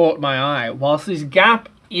that caught my eye, whilst this gap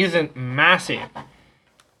isn't massive,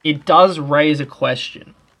 it does raise a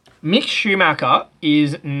question. Mick Schumacher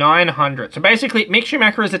is 900. So basically, Mick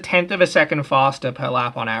Schumacher is a tenth of a second faster per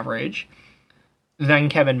lap on average than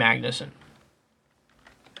Kevin Magnussen.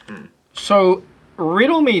 So,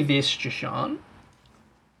 riddle me this, Jashan.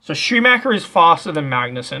 So Schumacher is faster than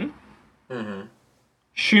Magnussen. Mm-hmm.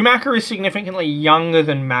 Schumacher is significantly younger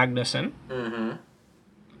than Magnussen. Mm-hmm.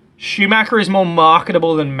 Schumacher is more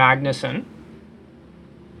marketable than Magnussen.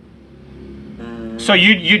 So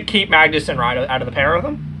you'd keep Magnussen right out of the pair of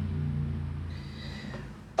them?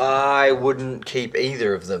 I wouldn't keep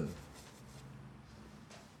either of them.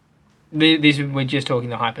 We're just talking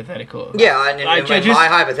the hypothetical. Yeah, and my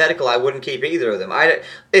hypothetical, I wouldn't keep either of them.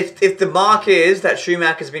 If the mark is that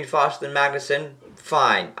Schumacher's been faster than Magnussen,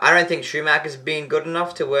 fine. I don't think Schumacher's been good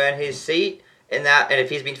enough to earn his seat in that, and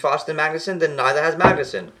if he's been faster than Magnussen, then neither has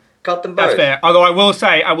Magnussen. Cut them both. That's fair. Although I will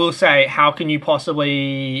say, how can you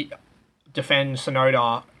possibly defend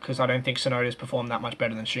Tsunoda, because I don't think Tsunoda's performed that much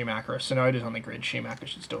better than Schumacher. If Tsunoda's on the grid, Schumacher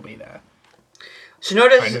should still be there.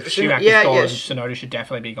 If Schumacher's gone, Tsunoda should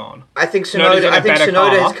definitely be gone. I think Tsunoda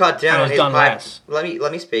has cut down on his high.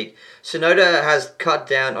 Let me speak. Tsunoda has cut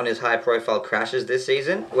down on his high-profile crashes this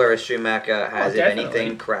season, whereas Schumacher has, if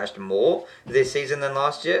anything, crashed more this season than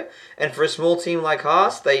last year. And for a small team like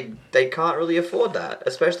Haas, they can't really afford that,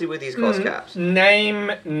 especially with these cost caps. Name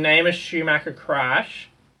a Schumacher crash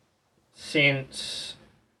since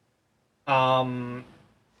Miami.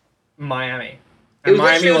 It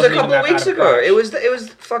was a couple of weeks ago. It was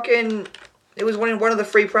one of the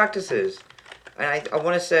free practices, and I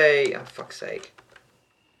want to say, oh fuck's sake,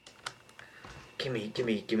 give me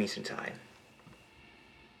some time.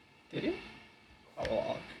 Did he?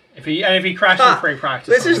 Oh, if he crashed in free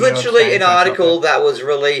practice. This is literally an article that was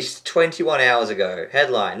released 21 hours ago.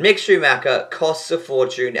 Headline: Mick Schumacher costs a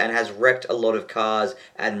fortune and has wrecked a lot of cars,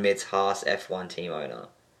 admits Haas F1 team owner.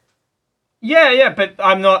 Yeah, but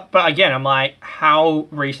again, I'm like, how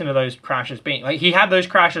recent are those crashes been? Like, he had those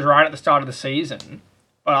crashes right at the start of the season,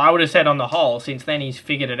 But I would have said on the whole, since then he's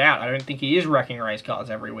figured it out. I don't think he is wrecking race cars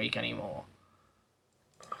every week anymore.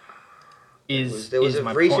 There was a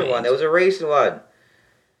my recent point. one. There was a recent one.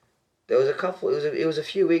 There was a couple. It was a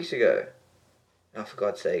few weeks ago. Oh, for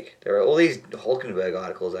God's sake! There are all these Hulkenberg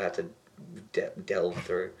articles I have to delve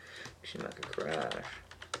through. Schumacher crash.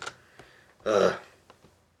 Ugh.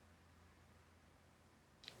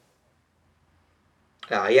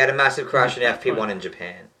 He had a massive crash in FP1 in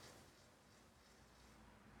Japan.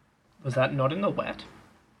 Was that not in the wet?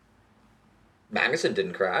 Magnussen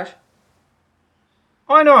didn't crash.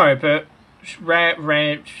 I know, but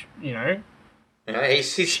ran, you know. You know, he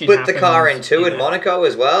split the car in two in Monaco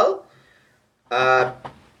as well.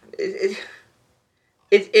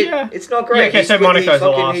 It's not great. Yeah, okay, so Monaco's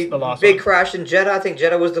the last big one. crash in Jeddah. I think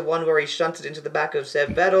Jeddah was the one where he shunted into the back of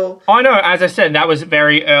Seb Vettel. I know, as I said, that was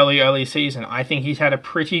very early season. I think he's had a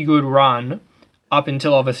pretty good run up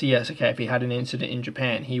until obviously, yes, okay, if he had an incident in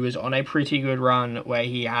Japan. He was on a pretty good run where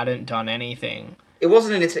he hadn't done anything. It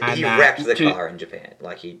wasn't an incident. He wrecked the car in Japan.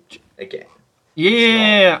 Again.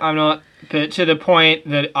 Yeah, I'm not. But to the point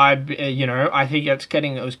that I think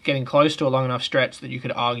it was getting close to a long enough stretch that you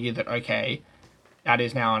could argue that, okay, that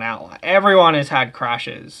is now an outlier. Everyone has had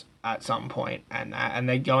crashes at some point, and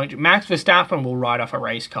they're going to. Max Verstappen will ride off a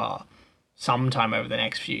race car sometime over the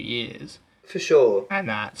next few years. For sure. And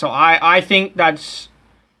that. So I think that's.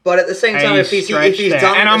 But at the same time, if he's done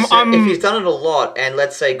it a lot, and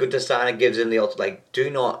let's say Guttastana gives him the do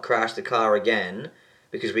not crash the car again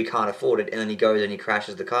because we can't afford it, and then he goes and he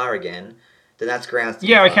crashes the car again, then that's grounds to.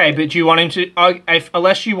 Yeah, okay, but do you want him to?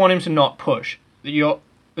 Unless you want him to not push, the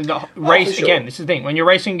race sure. again. This is the thing. When you're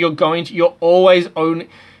racing, you're always only.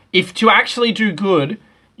 If to actually do good,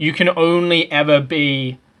 you can only ever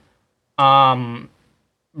be,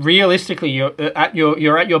 realistically, you're at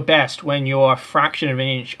your best when you're a fraction of an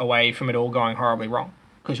inch away from it all going horribly wrong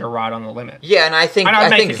because you're right on the limit. Yeah, and I think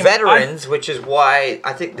veterans, which is why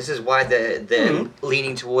I think this is why they're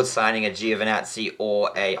leaning towards signing a Giovinazzi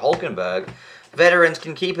or a Hulkenberg. Veterans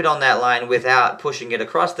can keep it on that line without pushing it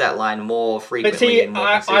across that line more frequently and more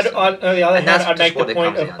consistently. on the other hand, I'd make the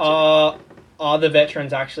point of are the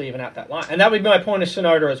veterans actually even at that line? And that would be my point of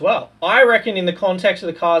Tsunoda as well. I reckon in the context of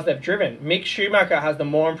the cars they've driven, Mick Schumacher has the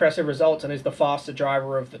more impressive results and is the faster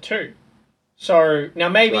driver of the two. So now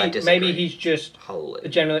maybe he's just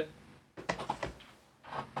generally.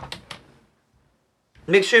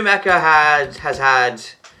 Mick Schumacher has had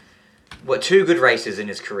two good races in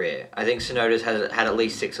his career. I think Tsunoda's had at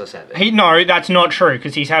least 6 or 7. No, that's not true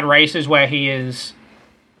because he's had races where he is.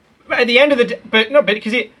 At the end of the day,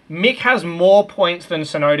 because Mick has more points than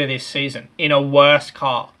Tsunoda this season in a worse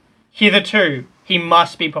car. Hitherto, he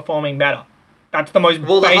must be performing better. That's the most the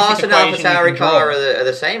basic Haas and equation AlphaTauri car are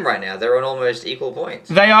the same right now. They're on almost equal points.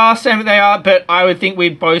 They are, but I would think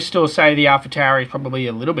we'd both still say the AlphaTauri is probably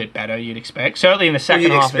a little bit better, you'd expect. Certainly in the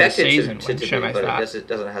second half of the season. It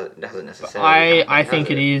doesn't necessarily. I think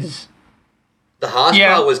it is. The Haas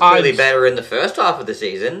car was clearly better in the first half of the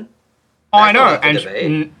season. I know,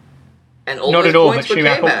 and all not those at all, points but were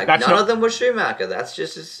Schumacher. K-Mag. None of them were Schumacher. That's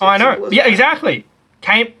just as I know. simple as Yeah, that. exactly.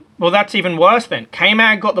 Well, that's even worse then.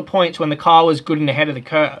 K-Mag got the points when the car was good and ahead of the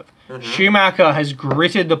curve. Mm-hmm. Schumacher has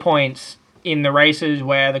gritted the points in the races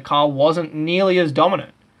where the car wasn't nearly as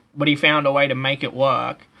dominant, but he found a way to make it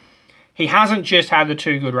work. He hasn't just had the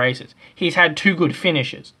 2 good races. He's had 2 good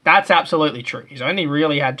finishes. That's absolutely true. He's only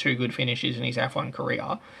really had 2 good finishes in his F1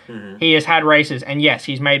 career. Mm-hmm. He has had races, and yes,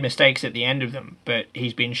 he's made mistakes at the end of them, but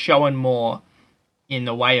he's been showing more in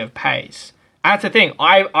the way of pace. That's the thing.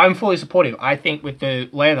 I'm fully supportive. I think with the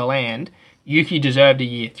lay of the land, Yuki deserved a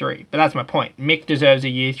year 3. But that's my point. Mick deserves a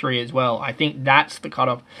year 3 as well. I think that's the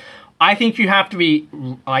cutoff. I think you have to be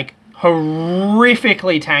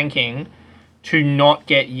horrifically tanking to not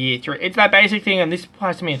get year 3. It's that basic thing, and this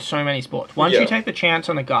applies to me in so many sports. Once you take the chance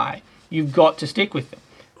on a guy, you've got to stick with them.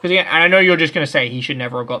 Because again, and I know you're just going to say he should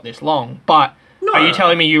never have got this long, but are you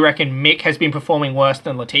telling me you reckon Mick has been performing worse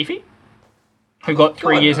than Latifi? Who got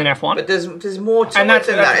 3 years in F1? But there's more to it than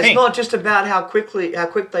that. It's not just about how quick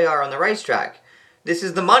they are on the racetrack. This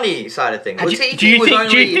is the money side of things.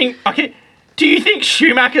 Do you think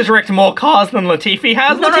Schumacher's wrecked more cars than Latifi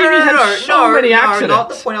has? Latifi's had so many accidents. Not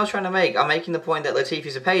the point I was trying to make. I'm making the point that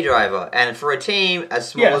Latifi's a pay driver, and for a team as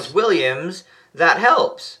small as Williams, that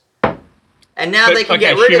helps. And now they can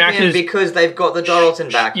get rid of him because they've got the Doddleton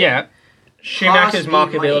back. Yeah. Schumacher's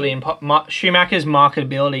marketability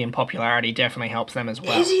and popularity definitely helps them as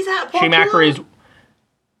well. Is he that popular?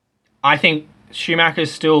 I think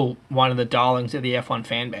Schumacher's still one of the darlings of the F1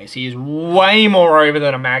 fan base. He is way more over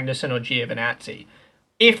than a Magnussen or Giovinazzi.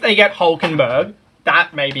 If they get Hulkenberg,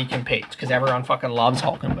 that maybe competes because everyone fucking loves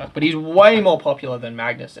Hulkenberg, but he's way more popular than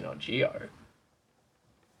Magnussen or Gio.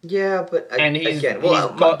 Yeah, but And he's again,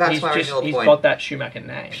 well, back to my original he's point. got that Schumacher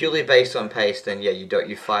name. Purely based on pace, then yeah,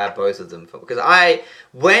 you fire both of them because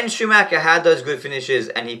when Schumacher had those good finishes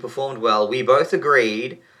and he performed well, we both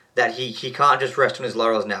agreed that he can't just rest on his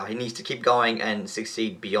laurels now. He needs to keep going and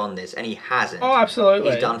succeed beyond this, and he hasn't. Oh,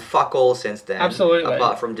 absolutely. He's done fuck all since then. Absolutely.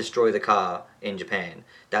 Apart from destroy the car in Japan.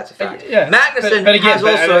 That's a fact. Yeah, Magnussen has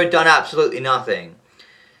also done absolutely nothing.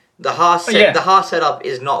 The Haas setup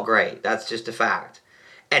is not great. That's just a fact.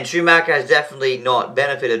 And Schumacher has definitely not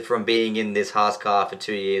benefited from being in this Haas car for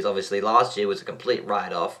 2 years. Obviously, last year was a complete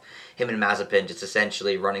write-off. Him and Mazepin just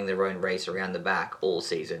essentially running their own race around the back all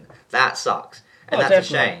season. That sucks. And that's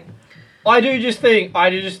definitely a shame.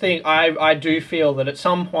 I do feel that at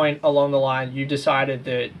some point along the line you decided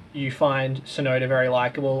that you find Tsunoda very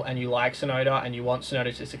likable and you like Tsunoda and you want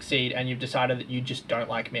Tsunoda to succeed, and you've decided that you just don't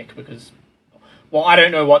like Mick because, well, I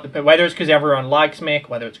don't know whether it's because everyone likes Mick,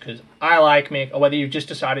 whether it's because I like Mick, or whether you've just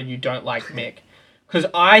decided you don't like Mick. Because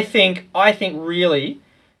I think really,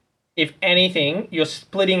 if anything, you're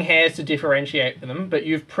splitting hairs to differentiate them, but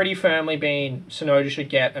you've pretty firmly been Tsunoda should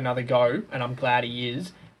get another go, and I'm glad he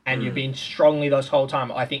is, and you've been strongly this whole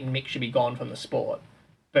time, I think Mick should be gone from the sport.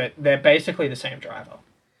 But they're basically the same driver.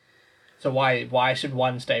 So why should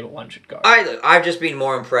one stay but one should go? I've just been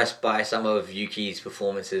more impressed by some of Yuki's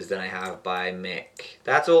performances than I have by Mick.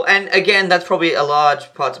 That's all. And again, that's probably a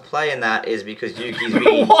large part to play in that is because Yuki's been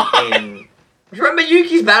in... Do you remember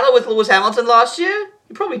Yuki's battle with Lewis Hamilton last year?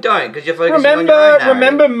 You probably don't because you're focusing on your own narrative.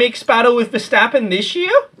 Remember Mick's battle with Verstappen this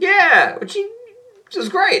year? Yeah, which was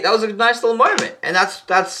great. That was a nice little moment. And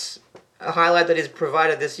that's a highlight that is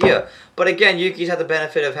provided this year. But again, Yuki's had the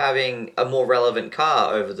benefit of having a more relevant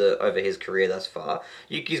car over his career thus far.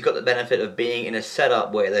 Yuki's got the benefit of being in a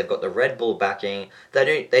setup where they've got the Red Bull backing.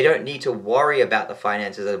 They don't need to worry about the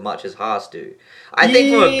finances as much as Haas do. I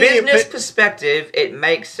think from a business perspective, it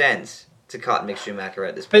makes sense to cut Mick Schumacher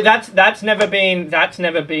at this point. But that's never been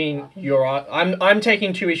your... I'm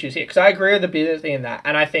taking two issues here because I agree with the business thing in that,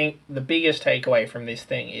 and I think the biggest takeaway from this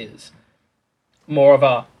thing is more of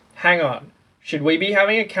a hang on. Should we be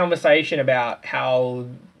having a conversation about how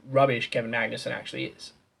rubbish Kevin Magnussen actually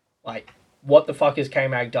is? Like, what the fuck has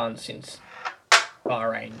K-Mag done since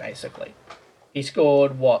Bahrain, basically? He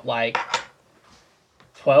scored, 12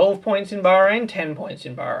 points in Bahrain? 10 points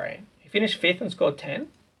in Bahrain. He finished 5th and scored 10?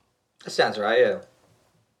 That sounds right, yeah.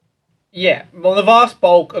 Yeah, well, the vast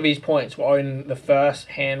bulk of his points were in the first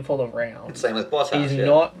handful of rounds. Same with Bottas, He's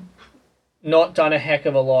not done a heck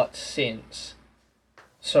of a lot since.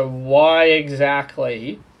 So why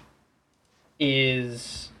exactly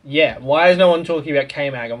why is no one talking about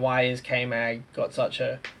K-Mag, and why is K-Mag got such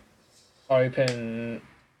a open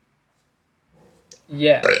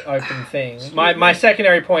thing? My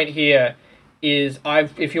secondary point here is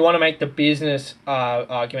if you want to make the business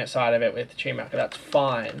argument side of it with Schumacher, that's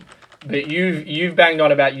fine. But you've banged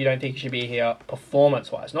on about you don't think he should be here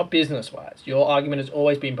performance-wise, not business-wise. Your argument has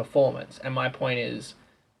always been performance, and my point is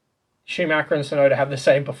Schumacher and Tsunoda have the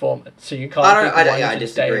same performance, so you can't I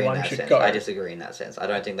disagree in that sense. Go. I disagree in that sense. I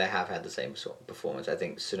don't think they have had the same sort of performance. I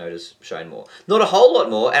think Tsunoda's shown more, not a whole lot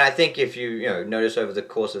more. And I think if you notice over the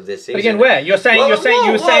course of this season, but again, where you're saying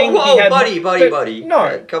buddy,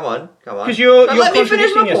 no, come on, because you're let me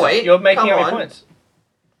finish my point. You're making other points.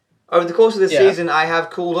 Over the course of this season, I have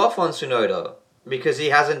cooled off on Tsunoda because he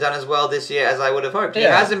hasn't done as well this year as I would have hoped. He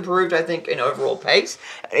has improved, I think, in overall pace,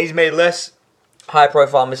 and he's made less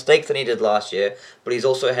high-profile mistakes than he did last year, but he's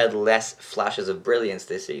also had less flashes of brilliance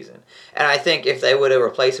this season. And I think if they were to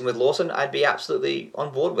replace him with Lawson, I'd be absolutely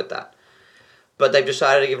on board with that. But they've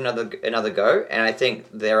decided to give another go, and I think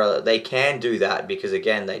they can do that because,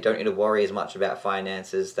 again, they don't need to worry as much about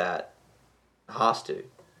finances that Haas do.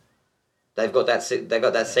 They've got that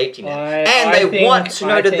safety net, and they want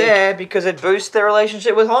Tsunoda there because it boosts their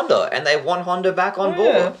relationship with Honda, and they want Honda back on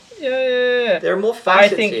board. Yeah. There are more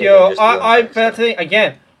facets. I think here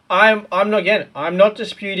I'm not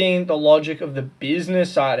disputing the logic of the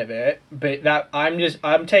business side of it, but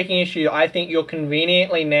I'm taking issue. I think you're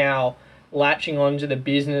conveniently now latching onto the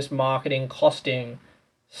business, marketing, costing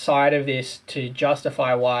side of this to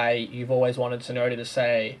justify why you've always wanted Tsunoda to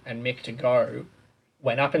stay and Mick to go.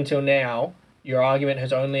 When up until now, your argument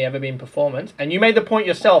has only ever been performance. And you made the point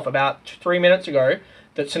yourself about 3 minutes ago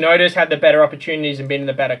that Tsunoda's had the better opportunities and been in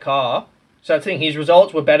the better car. So I think his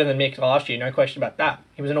results were better than Mick's last year, no question about that.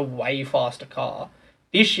 He was in a way faster car.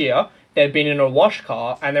 This year, they've been in a wash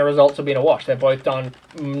car, and their results have been a wash. They've both done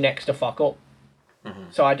next to fuck all. Mm-hmm.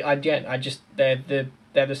 So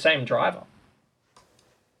they're the same driver.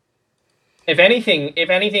 If anything,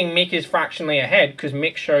 Mick is fractionally ahead because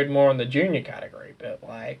Mick showed more on the junior category. But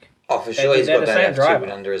like, Oh, for sure, he's they're got the that same F2 driver.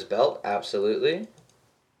 win under his belt. Absolutely.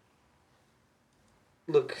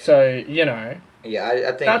 Look, So you know, yeah,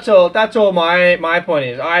 I think that's all. My point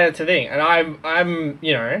is, that's the thing, and I'm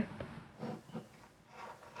you know,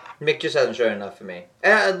 Mick just hasn't shown enough for me.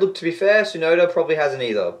 And look, to be fair, Tsunoda probably hasn't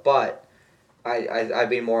either. But I've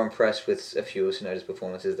been more impressed with a few of Tsunoda's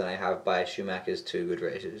performances than I have by Schumacher's 2 good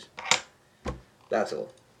races. That's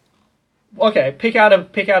all. okay. Pick out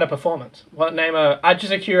a performance. What name a? I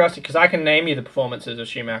just a curiosity because I can name you the performances of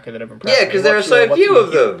Schumacher that have impressed Yeah, me. because there are so few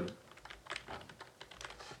of them.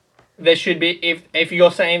 There should be if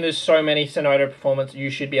you're saying there's so many Tsunoda performances, you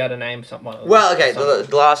should be able to name someone. Well, okay, the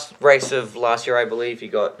last race of last year, I believe, he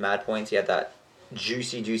got mad points. He had that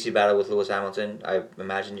juicy battle with Lewis Hamilton. I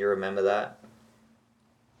imagine you remember that.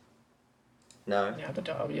 No? Yeah, the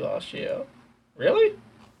Derby last year. Really?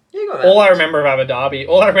 Yeah, he got mad All I points. remember of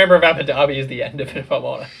Abu Dhabi is the end of it, if I'm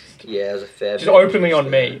honest. Yeah, it was a fair Just bit. openly on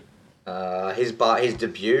me. His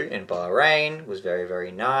debut in Bahrain was very,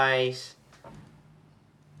 very nice.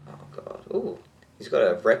 Oh, God. Ooh. He's got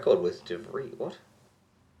a record with De Vries. What?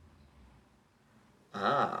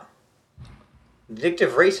 Ah. Nick De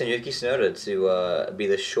Vries and Yuki Tsunoda to be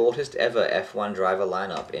the shortest ever F1 driver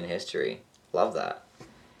lineup in history. Love that.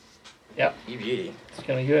 Yep, You beauty. it's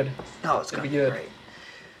gonna be good. Oh, it's It'll going be to be good. great.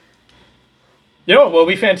 You know what will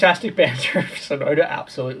be fantastic banter if Tsunoda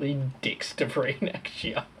absolutely dicks De Vries next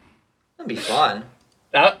year. That'd be fun.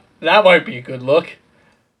 That won't be a good look.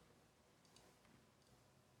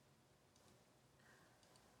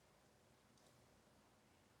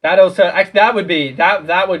 That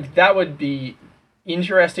would be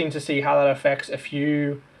interesting to see how that affects a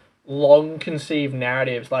few long conceived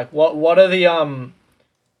narratives. Like what are the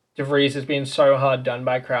De Vries has been so hard done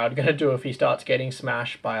by crowd gonna do if he starts getting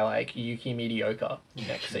smashed by like Yuki mediocre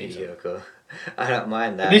next season? Mediocre. I don't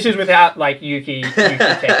mind that. This is without like Yuki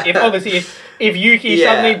tech. If Yuki Yeah.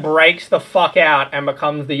 suddenly breaks the fuck out and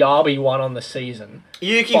becomes the RB1 on the season.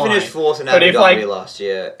 Yuki fine. finished 4th in But Abu if, Dhabi like- last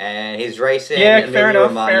year, and his racing Yeah, in fair Emilia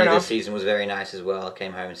enough, fair Romagna enough. this season was very nice as well.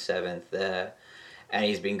 Came home 7th there, and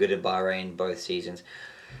he's been good at Bahrain both seasons.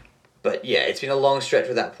 But yeah, it's been a long stretch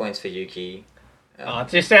without points for Yuki. It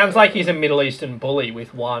just sounds like he's a Middle Eastern bully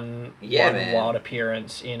with one man. wild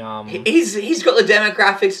appearance in He's got the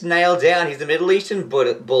demographics nailed down. He's the Middle Eastern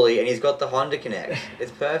bully, and he's got the Honda Connect.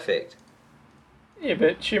 It's perfect. Yeah,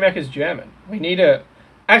 but Schumacher's German. We need a.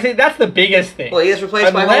 Actually, that's the biggest thing. Well, he gets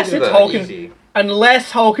replaced by Unless it's Hulkenberg. Easy.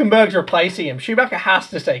 Unless Hulkenberg's replacing him, Schumacher has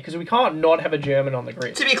to stay because we can't not have a German on the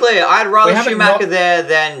grid. To be clear, I'd We rather haven't Schumacher not- there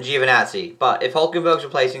than Giovinazzi. But if Hulkenberg's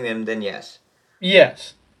replacing them, then yes.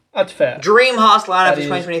 Yes, that's fair. Dream Haas lineup That for is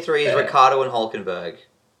 2023 is fair. Ricciardo and Hulkenberg.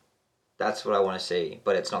 That's what I want to see,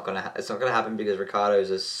 but it's not gonna happen because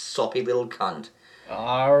Ricciardo's a soppy little cunt.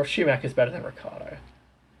 Schumacher's better than Ricciardo.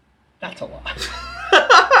 That's a lie.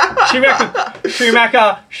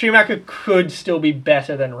 Schumacher could still be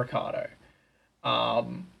better than Ricciardo.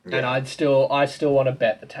 And I still want to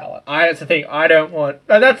bet the talent. That's the thing. I don't want.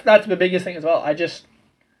 That's the biggest thing as well.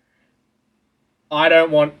 I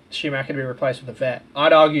don't want Schumacher to be replaced with a vet.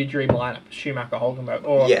 I'd argue dream lineup Schumacher Hulkenberg.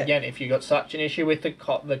 Or again, if you got such an issue with the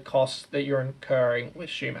costs that you're incurring with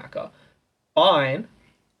Schumacher, fine.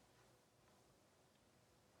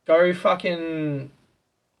 Go fucking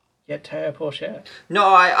get Teo Porcher. No,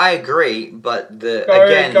 I agree, but the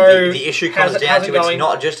issue comes how's down it to going? it's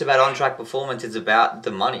not just about on-track performance, it's about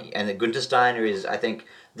the money. And the Gunther Steiner is, I think,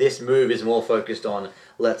 this move is more focused on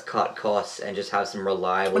let's cut costs and just have some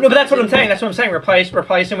reliable... No, but that's what I'm saying. That's what I'm saying. Replace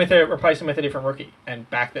him with a different rookie and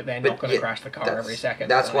back that they're not going to crash the car every second.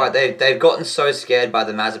 That's why they've gotten so scared by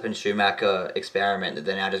the Mazepin-Schumacher experiment that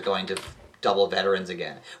they're now just going to double veterans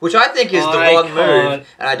again, which I think is the wrong move,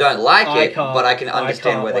 and I don't like it, but I can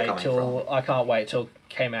understand where they're coming from. I can't wait till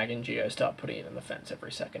K-Mag and Gio start putting it in the fence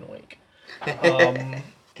every second week.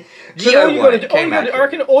 Gio I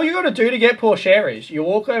reckon all you got to do to get Porsche is you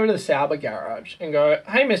walk over to the Sauber garage and go,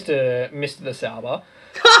 "Hey, Mister the Sauber,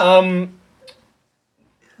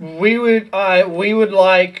 we would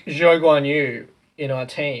like Zhou Guanyu in our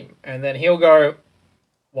team," and then he'll go,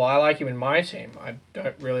 "Well, I like him in my team. I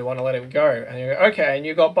don't really want to let him go." And you go, "Okay," and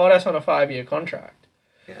you got Bottas on a 5-year contract.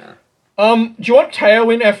 Yeah. Do you want Teo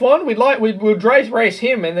in F1? We'd race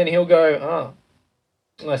him, and then he'll go,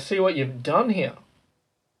 "Oh, I see what you've done here.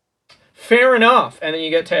 Fair enough." And then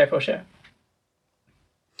you get Teo Porcher.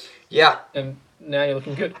 Yeah. And now you're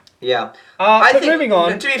looking good. Yeah. I think, moving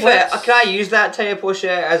on. To be fair, can I use that Teo Porcher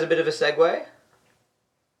as a bit of a segue?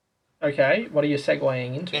 Okay, what are you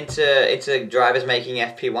segueing into? Into drivers making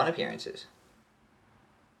FP1 appearances.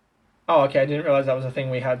 Oh, okay. I didn't realize that was a thing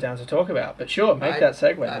we had down to talk about. But sure, make that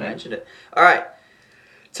segue. I mate. mentioned it. All right.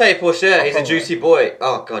 Teddy Pourchaire, he's a probably. juicy boy.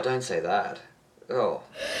 Oh, God, don't say that. Oh,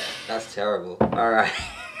 that's terrible. All right.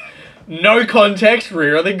 No context,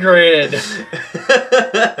 rear of the grid.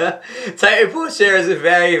 Teddy Pourchaire is a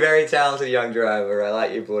very, very talented young driver. I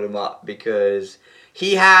like you brought him up because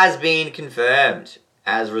he has been confirmed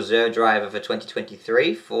as reserve driver for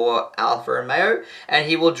 2023 for Alfa Romeo, and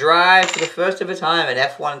he will drive for the first ever time an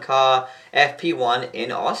F1 car, FP1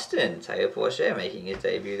 in Austin. Teddy Pourchaire making his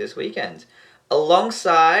debut this weekend.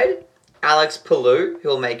 Alongside Alex Palou, who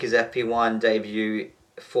will make his FP1 debut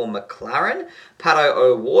for McLaren. Pato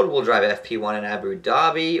O'Ward will drive FP1 in Abu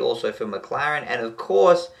Dhabi, also for McLaren. And of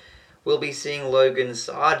course, we'll be seeing Logan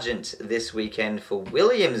Sargent this weekend for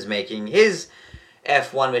Williams, making his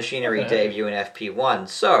F1 machinery debut in FP1.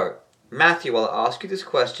 So, Matthew, I'll ask you this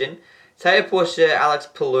question. Teddy Pourchaire, Alex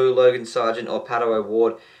Palou, Logan Sargent, or Pato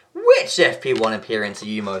O'Ward, which FP1 appearance are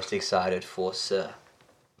you most excited for, sir?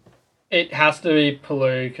 It has to be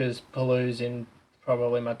Palou, because Palou's in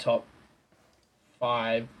probably my top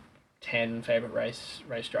 5, 10 favorite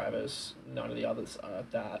race drivers. None of the others are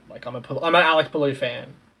that. Like I'm an Alex Palou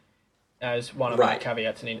fan. As one of my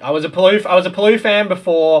caveats I was a Palou fan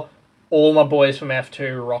before all my boys from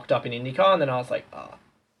F2 rocked up in IndyCar, and then I was like,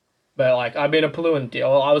 But like I've been a Palou and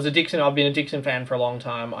I've been a Dixon fan for a long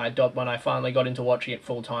time. When I finally got into watching it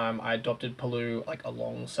full time, I adopted Palou like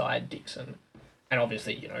alongside Dixon, and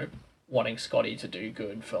obviously wanting Scotty to do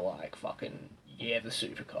good for like fucking. Yeah, the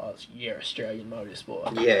supercars. Yeah, Australian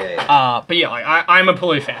motorsport. Yeah. But yeah, I'm a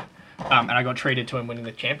Palou fan. And I got treated to him winning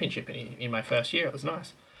the championship in my first year. It was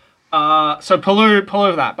nice. So Palou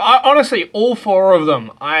of that. But honestly, all 4 of them,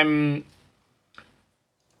 I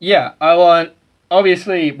want...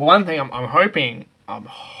 Obviously, one thing I'm hoping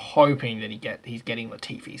that he's getting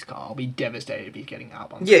Latifi's car. I'll be devastated if he's getting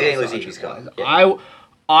Albon's car. Yeah, getting Latifi's car. Yeah.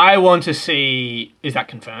 I want to see... Is that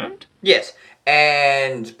confirmed? Yes.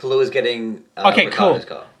 And Palou is getting Ricciardo's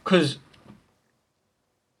car. Because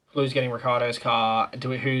Palou's getting Ricciardo's car.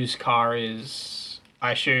 Whose car is...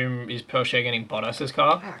 I assume, is Pourchaire getting Bottas's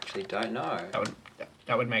car? I actually don't know.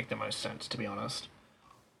 That would make the most sense, to be honest.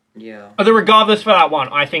 Yeah. Although regardless for that one,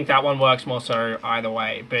 I think that one works more so either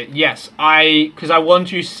way. But yes, because I want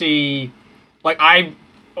to see...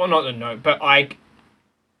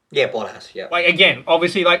 Yeah, Bottas, yeah. Like, again,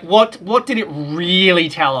 obviously, like, what did it really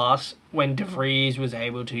tell us when De Vries was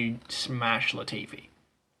able to smash Latifi?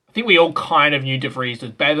 I think we all kind of knew De Vries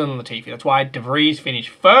was better than Latifi. That's why De Vries finished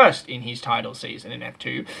first in his title season in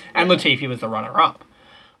F2, and Latifi was the runner-up.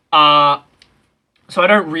 So I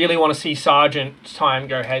don't really want to see Sargent's time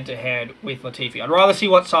go head-to-head with Latifi. I'd rather see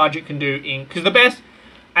what Sargent can do because the best...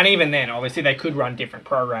 And even then, obviously, they could run different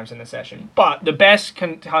programs in the session. But the best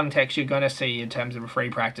context you're going to see in terms of a free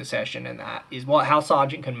practice session and that is how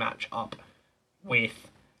Sargent can match up with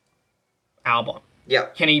Albon. Yeah.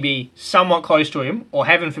 Can he be somewhat close to him? Or,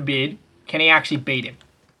 heaven forbid, can he actually beat him?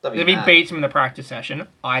 If he beats him in the practice session,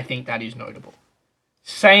 I think that is notable.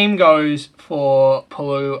 Same goes for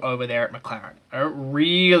Palou over there at McLaren. I don't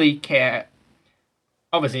really care...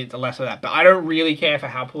 Obviously, it's less of that, but I don't really care for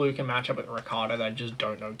how Palou can match up with Ricciardo that I just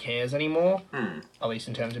don't know cares anymore. At least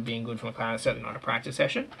in terms of being good for McLaren, certainly not a practice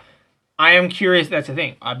session. I am curious, that's the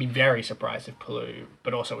thing. I'd be very surprised if Palou,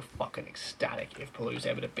 but also fucking ecstatic if Palou's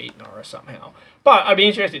ever to beat Norris somehow. But I'd be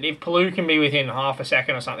interested if Palou can be within half a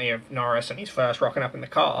second or something of Norris and he's first rocking up in the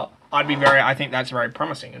car. I think that's very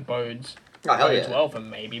promising and bodes well for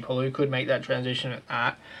maybe Palou could make that transition at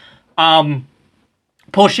that.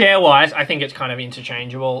 Pourchaire-wise, I think it's kind of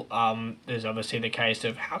interchangeable. There's obviously the case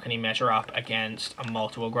of how can he measure up against a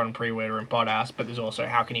multiple Grand Prix winner in Bottas, but there's also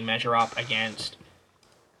how can he measure up against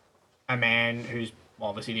a man who's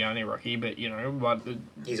obviously the only rookie, but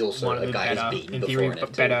he's also one of a the guy better, who's beaten in before theory, in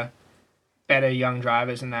but F2. better young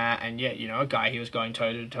drivers in that, and a guy he was going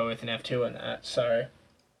toe to toe with in F2 and that. So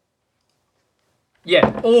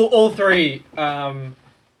yeah, all 3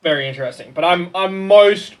 very interesting. But I'm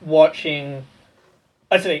most watching.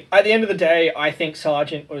 That's the thing. At the end of the day, I think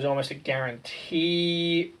Sargent was almost a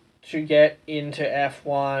guarantee to get into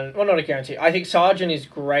F1. Well, not a guarantee. I think Sargent is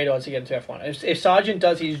great odds to get into F1. If Sargent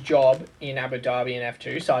does his job in Abu Dhabi and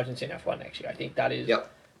F2, Sargent's in F1 next year. I think that is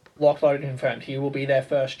locked, loaded, and confirmed. He will be their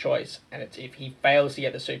first choice. And if he fails to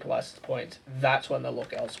get the super license points, that's when they'll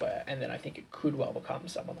look elsewhere. And then I think it could well become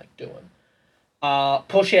someone like Doohan.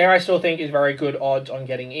 Pourchaire, I still think, is very good odds on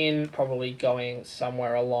getting in. Probably going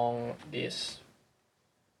somewhere along this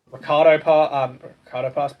Piastri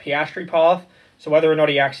path. So whether or not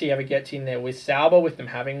he actually ever gets in there with Sauber, with them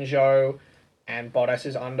having Zhou, and Bottas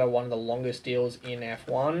is under one of the longest deals in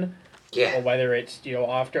F1, Yeah. or whether it's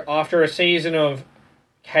after a season of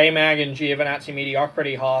K-Mag and Giovinazzi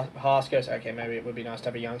mediocrity, Haas goes, okay, maybe it would be nice to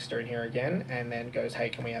have a youngster in here again, and then goes, hey,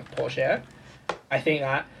 can we have Porsche? I think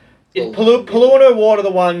that Palou and O'Ward are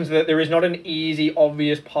the ones that there is not an easy,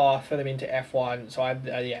 obvious path for them into F1.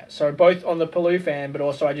 So so both on the Palou fan, but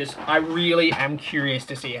also I really am curious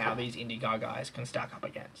to see how these IndyCar guys can stack up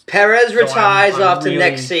against. Perez retires I'm after really...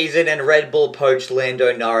 next season, and Red Bull poached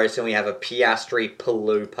Lando Norris, and we have a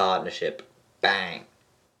Piastri-Palou partnership. Bang.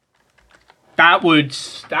 That would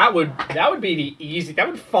be the easy. That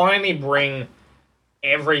would finally bring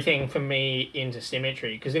everything for me into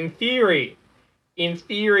symmetry. Because in theory, in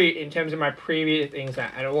terms of my previous things,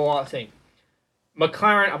 and all I think,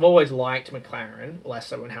 McLaren, I've always liked McLaren, less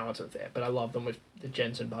so when Hamilton's there, but I love them with the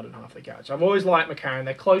Jensen Button half the carriage. I've always liked McLaren.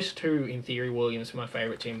 They're close to, in theory, Williams, my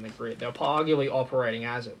favourite team in the grid. They're arguably operating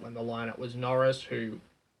as it when the lineup was Norris, who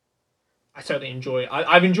I certainly enjoy.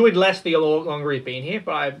 I've enjoyed less the longer he's been here,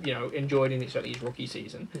 but I've enjoyed in certainly his rookie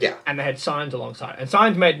season. Yeah. And they had Sainz alongside, and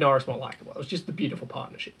Sainz made Norris more likable. It was just the beautiful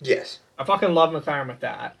partnership. Yes. I fucking love McLaren with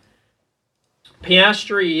that.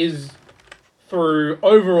 Piastri is, through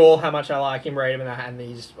overall how much I like him, rate him, and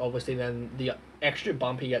he's obviously then the extra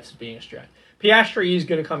bump he gets as being Australian. Piastri is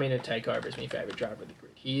going to come in and take over as my favourite driver of the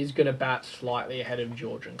grid. He is going to bat slightly ahead of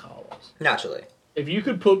George and Carlos. Naturally. If you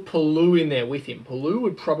could put Palou in there with him, Palou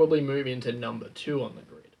would probably move into number 2 on the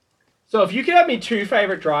grid. So if you could have me 2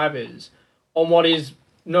 favourite drivers on what is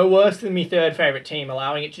no worse than my 3rd favourite team,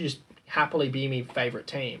 allowing it to just happily be my favourite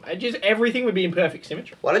team, everything would be in perfect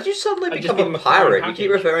symmetry. Why did you suddenly become a pirate? You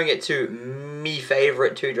keep referring it to me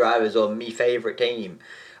favourite 2 drivers or me favourite team.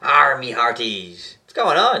 Me hearties. What's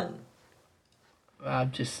going on? I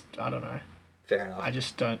don't know. Fair enough. I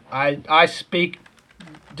just don't. I speak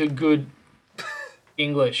the good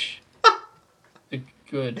English. The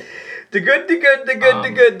good. The good.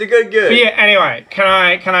 But yeah, anyway, can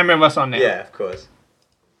I move us on now? Yeah, of course.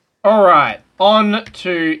 All right, on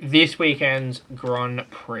to this weekend's Grand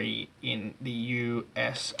Prix in the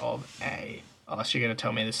US of A. Unless you're going to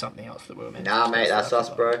tell me there's something else that we were meant to Nah, mate, that's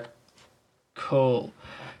us, bro. Cool.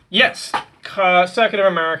 Yes, Circuit of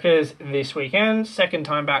Americas this weekend. 2nd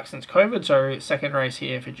time back since COVID, so 2nd race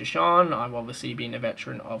here for Jashawn. I've obviously been a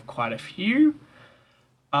veteran of quite a few.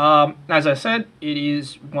 As I said, it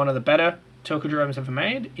is one of the better Tilkodromes ever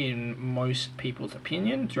made, in most people's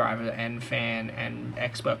opinion, driver and fan and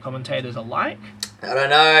expert commentators alike. I don't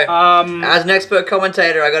know. As an expert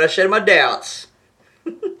commentator, I gotta shed my doubts.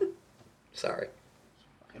 Sorry.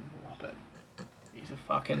 Fucking Muppet. He's a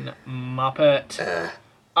fucking Muppet.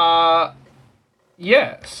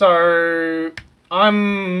 Yeah, so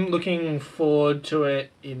I'm looking forward to it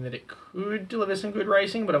in that it could deliver some good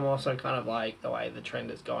racing, but I'm also kind of like, the way the trend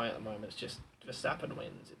is going at the moment, it's just Verstappen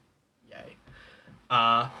wins. Yay.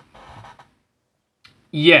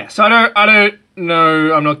 Yeah, so I don't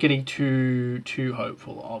know, I'm not getting too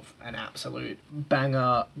hopeful of an absolute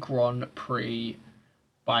banger Grand Prix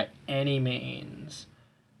by any means.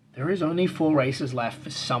 There is only 4 races left for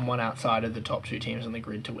someone outside of the top 2 teams on the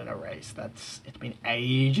grid to win a race. It's been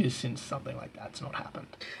ages since something like that's not happened.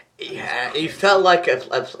 Yeah, it felt like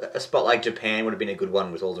a spot like Japan would have been a good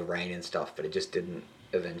one with all the rain and stuff, but it just didn't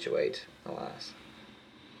eventuate, alas.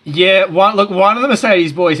 Yeah, one of the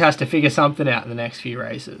Mercedes boys has to figure something out in the next few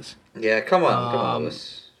races. Yeah, come on,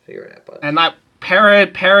 let's figure it out. But and like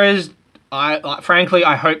Perez, frankly,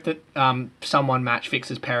 I hope that someone match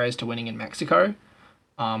fixes Perez to winning in Mexico.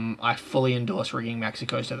 I fully endorse rigging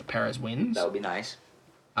Mexico so that Perez wins. That would be nice.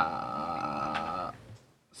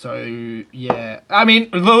 So yeah, I mean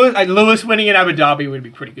Lewis winning in Abu Dhabi would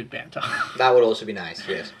be pretty good banter. That would also be nice.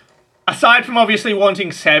 Yes. Aside from obviously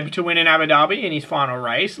wanting Seb to win in Abu Dhabi in his final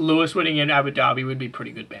race, Lewis winning in Abu Dhabi would be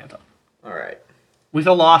pretty good banter. All right. With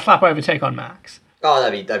a last lap overtake on Max. Oh,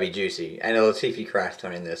 that'd be juicy. And a Latifi crash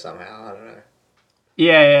thrown in there somehow. I don't know.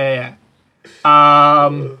 Yeah.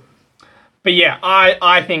 But yeah,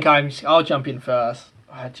 I think I'll jump in first.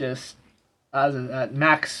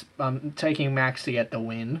 Max, I'm taking Max to get the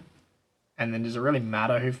win. And then does it really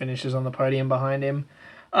matter who finishes on the podium behind him?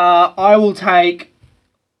 I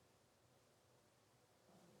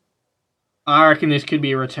reckon this could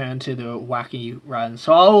be a return to the wacky run.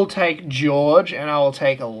 So I will take George and I will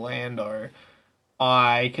take Lando.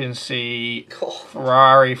 I can see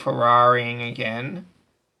Ferraring again.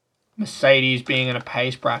 Mercedes being in a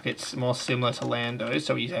pace bracket more similar to Lando,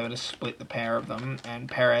 so he's able to split the pair of them, and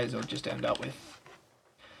Perez will just end up with...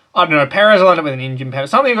 I don't know, Perez will end up with an engine penalty.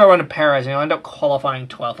 Something will go on to Perez, and he'll end up qualifying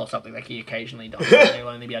 12th or something like he occasionally does, and he'll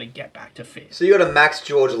only be able to get back to 5th. So you got a Max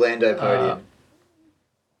George Lando podium.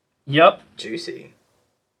 Yep. Juicy.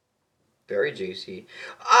 Very juicy.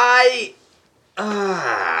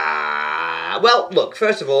 Well, look,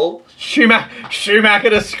 first of all, Schumacher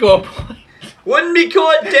to score points. wouldn't be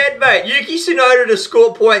caught dead, mate. Yuki Tsunoda to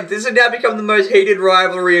score points. This has now become the most heated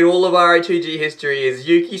rivalry in all of RA2G history. Is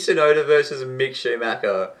Yuki Tsunoda versus Mick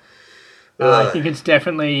Schumacher. I think it's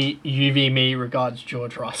definitely UV me regards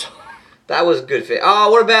George Russell. That was good fit. Oh,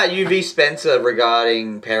 what about UV Spencer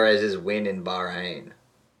regarding Perez's win in Bahrain?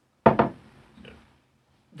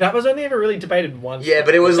 That was only ever really debated once. Yeah,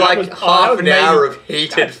 but it was half an hour of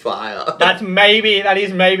heated fire. That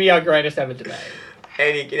is maybe our greatest ever debate.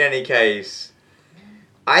 In any case,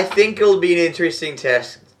 I think it'll be an interesting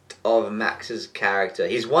test of Max's character.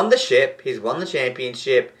 He's won the ship. He's won the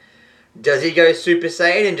championship. Does he go Super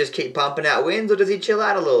Saiyan and just keep pumping out wins, or does he chill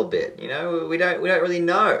out a little bit? You know, we don't really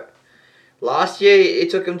know. Last year, it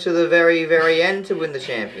took him to the very, very end to win the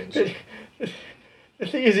championship. The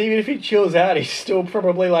thing is, even if he chills out, he's still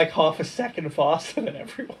probably like half a second faster than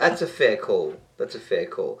everyone. That's a fair call.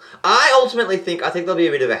 I ultimately think there'll be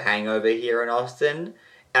a bit of a hangover here in Austin,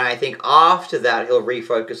 and I think after that he'll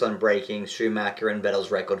refocus on breaking Schumacher and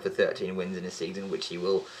Vettel's record for 13 wins in a season, which he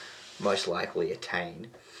will most likely attain.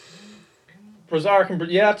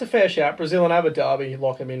 Yeah, that's a fair shout. Brazil and Abu Dhabi,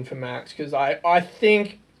 lock him in for Max, because I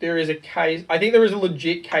think there is a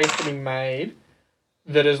legit case to be made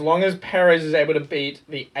that as long as Perez is able to beat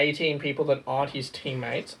the 18 people that aren't his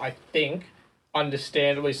teammates, I think,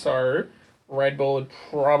 understandably so, Red Bull would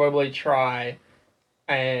probably try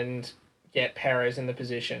and get Perez in the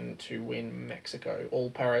position to win Mexico. All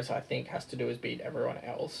Perez, I think, has to do is beat everyone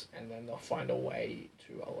else, and then they'll find a way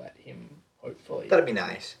to let him, hopefully... That'd be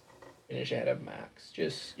nice. Finish ahead of Max.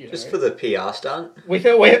 Just for the PR stunt. With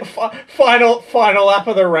final lap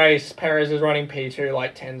of the race, Perez is running P2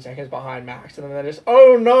 like 10 seconds behind Max, and then they're just,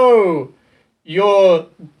 oh no, your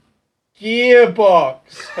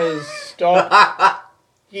gearbox has stopped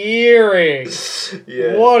gearing.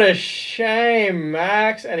 Yeah. What a shame,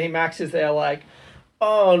 Max. And Max is there like,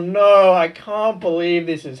 oh no, I can't believe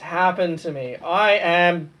this has happened to me. I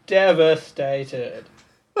am devastated.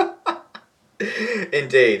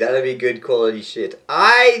 Indeed, that'll be good quality shit.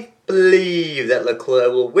 I believe that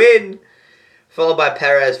Leclerc will win, followed by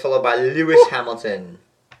Perez, followed by Lewis Hamilton.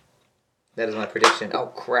 That is my prediction. Oh,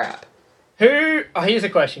 crap. Here's a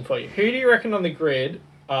question for you. Who do you reckon on the grid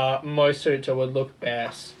most suited would look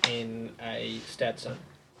best in a Stetson?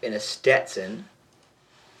 In a Stetson?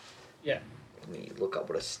 Yeah. Let me look up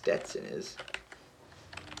what a Stetson is.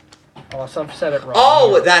 Oh, so I've said it wrong.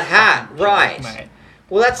 Oh, that hat. Right. Mate.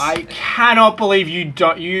 Well, that's... I cannot believe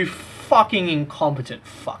you fucking incompetent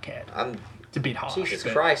fuckhead. It's a bit harsh. Jesus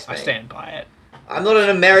Christ, mate. I stand by it. I'm not an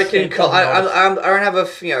American... I don't have a,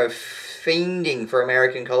 fiending for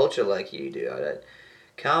American culture like you do. I don't...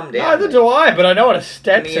 Calm down. Neither do I, but I know what a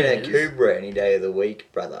Stetson is. Give me a Cobra any day of the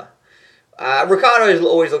week, brother. Ricardo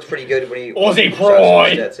always looks pretty good when he... Aussie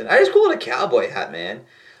Pride! I just call it a cowboy hat, man.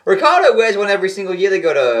 Ricardo wears one every single year they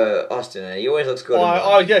go to Austin, and he always looks good.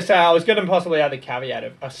 I was going to say, I was going to possibly add the caveat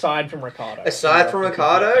of, aside from Ricardo. Aside from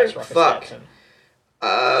Ricardo? Fuck.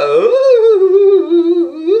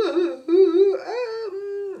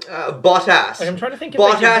 Bottas. Like, I'm trying to think of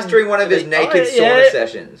Bottas during one of his naked sauna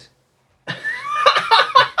sessions.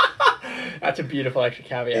 That's a beautiful extra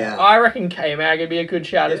caveat. Yeah. I reckon K-Mag would be a good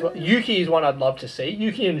shout as well. Yuki is one I'd love to see.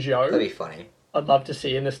 Yuki and Joe. That'd be funny. I'd love to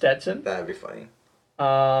see in the Stetson. That'd be funny.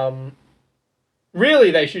 Really,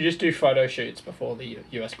 they should just do photo shoots before the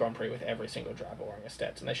US Grand Prix with every single driver wearing a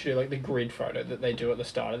Stetson. They should do like the grid photo that they do at the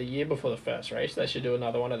start of the year before the first race. They should do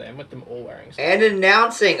another one of them with them all wearing Stetson. And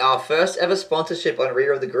announcing our first ever sponsorship on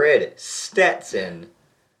Rear of the Grid, Stetson.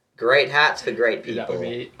 Great hats for great people. That would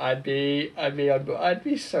be, I'd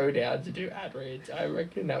be so down to do ad reads. I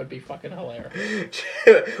reckon that would be fucking hilarious.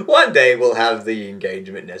 One day we'll have the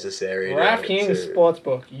engagement necessary. DraftKings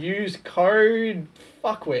Sportsbook. Use code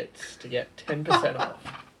FUCKWITS to get 10%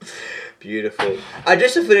 off. Beautiful.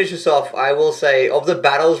 Just to finish this off, I will say, of the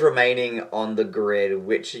battles remaining on the grid,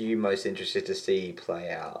 which are you most interested to see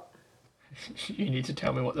play out? You need to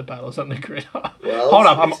tell me what the battles on the grid are. Well, hold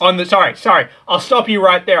up, I'm on the... Sorry. I'll stop you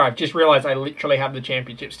right there. I've just realised I literally have the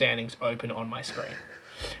championship standings open on my screen.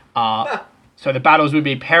 So the battles would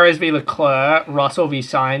be Perez v Leclerc, Russell v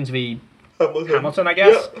Sainz v Hamilton, I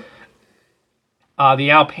guess. Yeah. The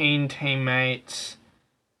Alpine teammates,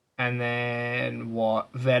 and then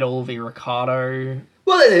Vettel v Ricciardo.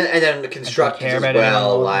 Well, and then the constructors as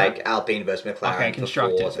well, like Alpine versus McLaren for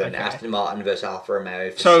fourth, and Aston Martin versus Alfa Romeo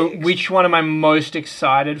for sixth. Which one am I most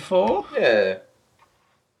excited for? Yeah.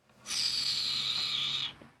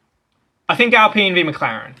 I think Alpine v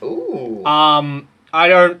McLaren. Ooh. I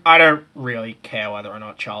don't really care whether or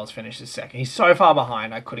not Charles finishes second. He's so far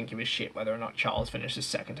behind, I couldn't give a shit whether or not Charles finishes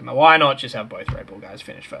second to me. Why not just have both Red Bull guys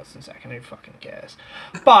finish first and second? Who fucking cares?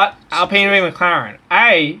 But Alpine v McLaren,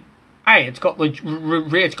 it's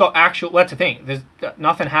got actual. That's the thing. There's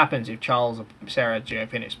nothing happens if Charles or Sergio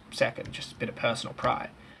finish second. Just a bit of personal pride.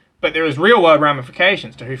 But there is real world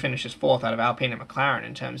ramifications to who finishes fourth out of Alpine and McLaren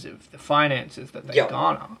in terms of the finances that they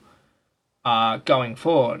garner. Going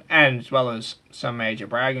forward, and as well as some major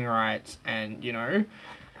bragging rights, and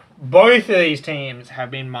both of these teams have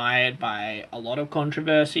been mired by a lot of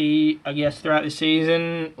controversy, I guess, throughout the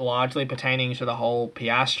season, largely pertaining to the whole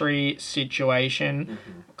Piastri situation.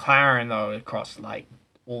 McLaren, though, across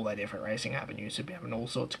all their different racing avenues, have been having all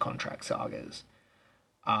sorts of contract sagas.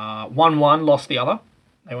 Won one, lost the other.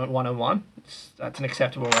 They went 1-1. That's an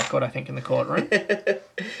acceptable record, I think, in the courtroom.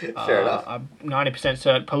 Fair enough. I'm 90%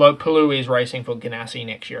 certain Palou is racing for Ganassi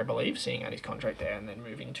next year, I believe, seeing out his contract there, and then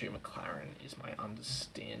moving to McLaren is my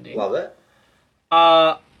understanding. Love it.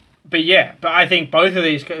 But I think both of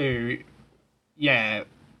these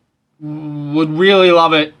would really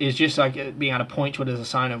love it, is just being able to point to it as a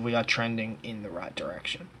sign of we are trending in the right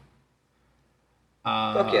direction.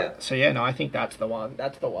 Fuck yeah. So I think that's the one.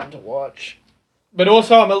 That's the one to watch. But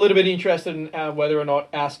also, I'm a little bit interested in whether or not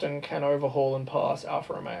Aston can overhaul and pass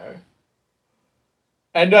Alfa Romeo.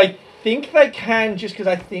 And I think they can, just because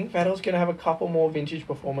I think Vettel's going to have a couple more vintage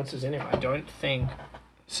performances in him. I don't think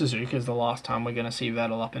Suzuka's the last time we're going to see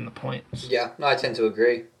Vettel up in the points. Yeah, no, I tend to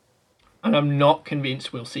agree. And I'm not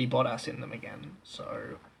convinced we'll see Bottas in them again.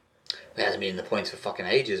 So, It hasn't been in the points for fucking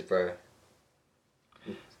ages, bro.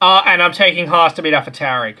 and I'm taking Haas to beat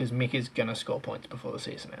AlphaTauri because Mick is going to score points before the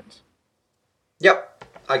season ends. Yep.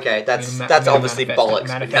 Okay, that's I'm obviously bollocks.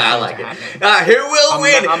 manifest No, I it like to it. happen. Who will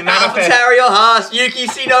win? I'm AlphaTauri or Haas, Yuki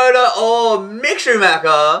Tsunoda or Mick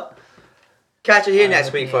Schumacher? Catch it here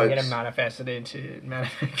next week, folks. I'm going to manifest it into...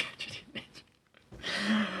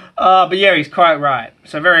 but yeah, he's quite right.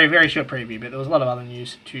 So very, very short preview, but there was a lot of other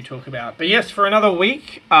news to talk about. But yes, for another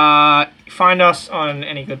week, find us on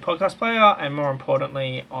any good podcast player, and more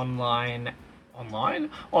importantly, online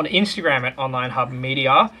on Instagram at Online Hub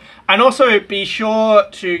Media. And also be sure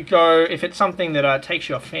to go, if it's something that takes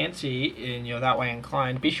your fancy and you're that way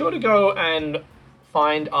inclined, be sure to go and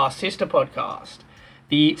find our sister podcast,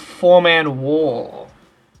 the Four-Man Wall,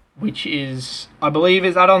 which is, I believe,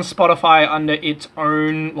 is that on Spotify under its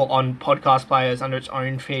own, on podcast players under its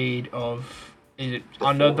own feed of, is it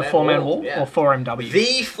under the Four-Man Wall or 4MW?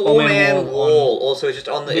 The Four-Man Wall. Also, it's just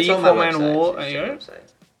on it's on my Four-Man website. Wall, there you go.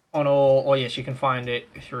 On all, or yes, you can find it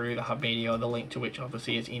through the Hub Media, the link to which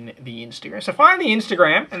obviously is in the Instagram. So find the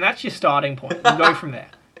Instagram, and that's your starting point. You go from there.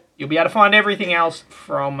 You'll be able to find everything else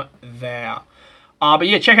from there. But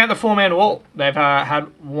yeah, check out the Four-Man Wall. They've had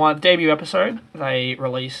one debut episode they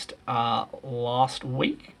released last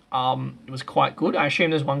week. It was quite good. I assume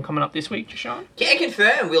there's one coming up this week, Jashan? Can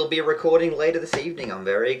confirm we'll be recording later this evening. I'm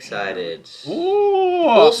very excited. Ooh,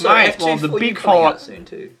 Also, nice. F2 Well, the for big you coming follow-up. out soon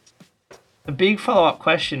too. The big follow-up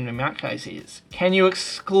question in that case is, can you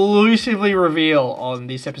exclusively reveal on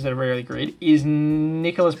this episode of Rarely Grid, is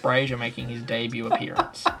Nicholas Brazier making his debut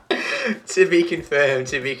appearance? To be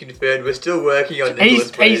confirmed. We're still working on Nicholas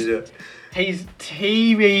Brazier. He's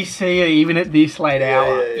TBC even at this late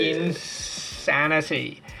hour. Yeah.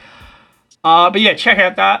 Insanity. But yeah, check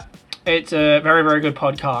out that. It's a very, very good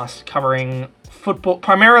podcast covering football,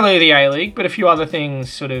 primarily the A-League, but a few other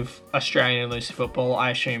things, sort of Australian and loose football. I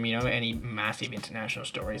assume, any massive international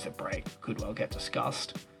stories that break could well get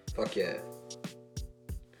discussed. Fuck yeah.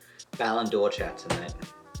 Ballon d'Or chat tonight.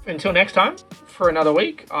 Until next time, for another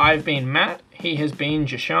week, I've been Matt. He has been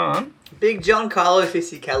Jashan. Big Giancarlo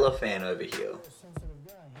Fisichella fan over here.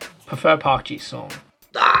 Prefer Park Ji-sung.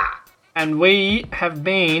 Ah! And we have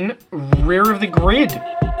been Rear of the Grid.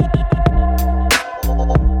 What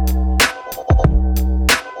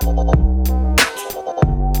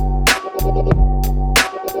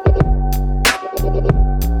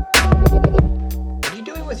are you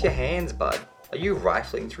doing with your hands, bud? Are you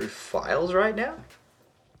rifling through files right now?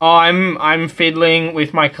 Oh, I'm fiddling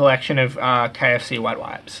with my collection of KFC wet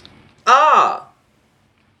wipes. Ah!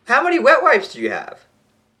 How many wet wipes do you have?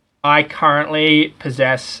 I currently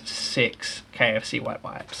possess 6 KFC wet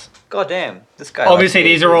wipes. God damn, this guy. Obviously,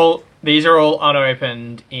 these are all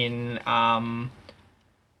unopened in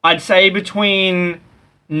I'd say between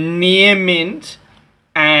near mint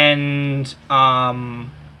and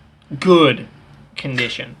good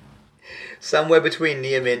condition. Somewhere between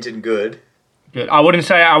near mint and good. Good. I wouldn't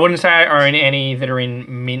say I own any that are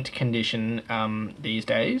in mint condition these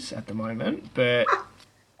days at the moment, but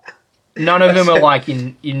None of them are like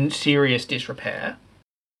in serious disrepair.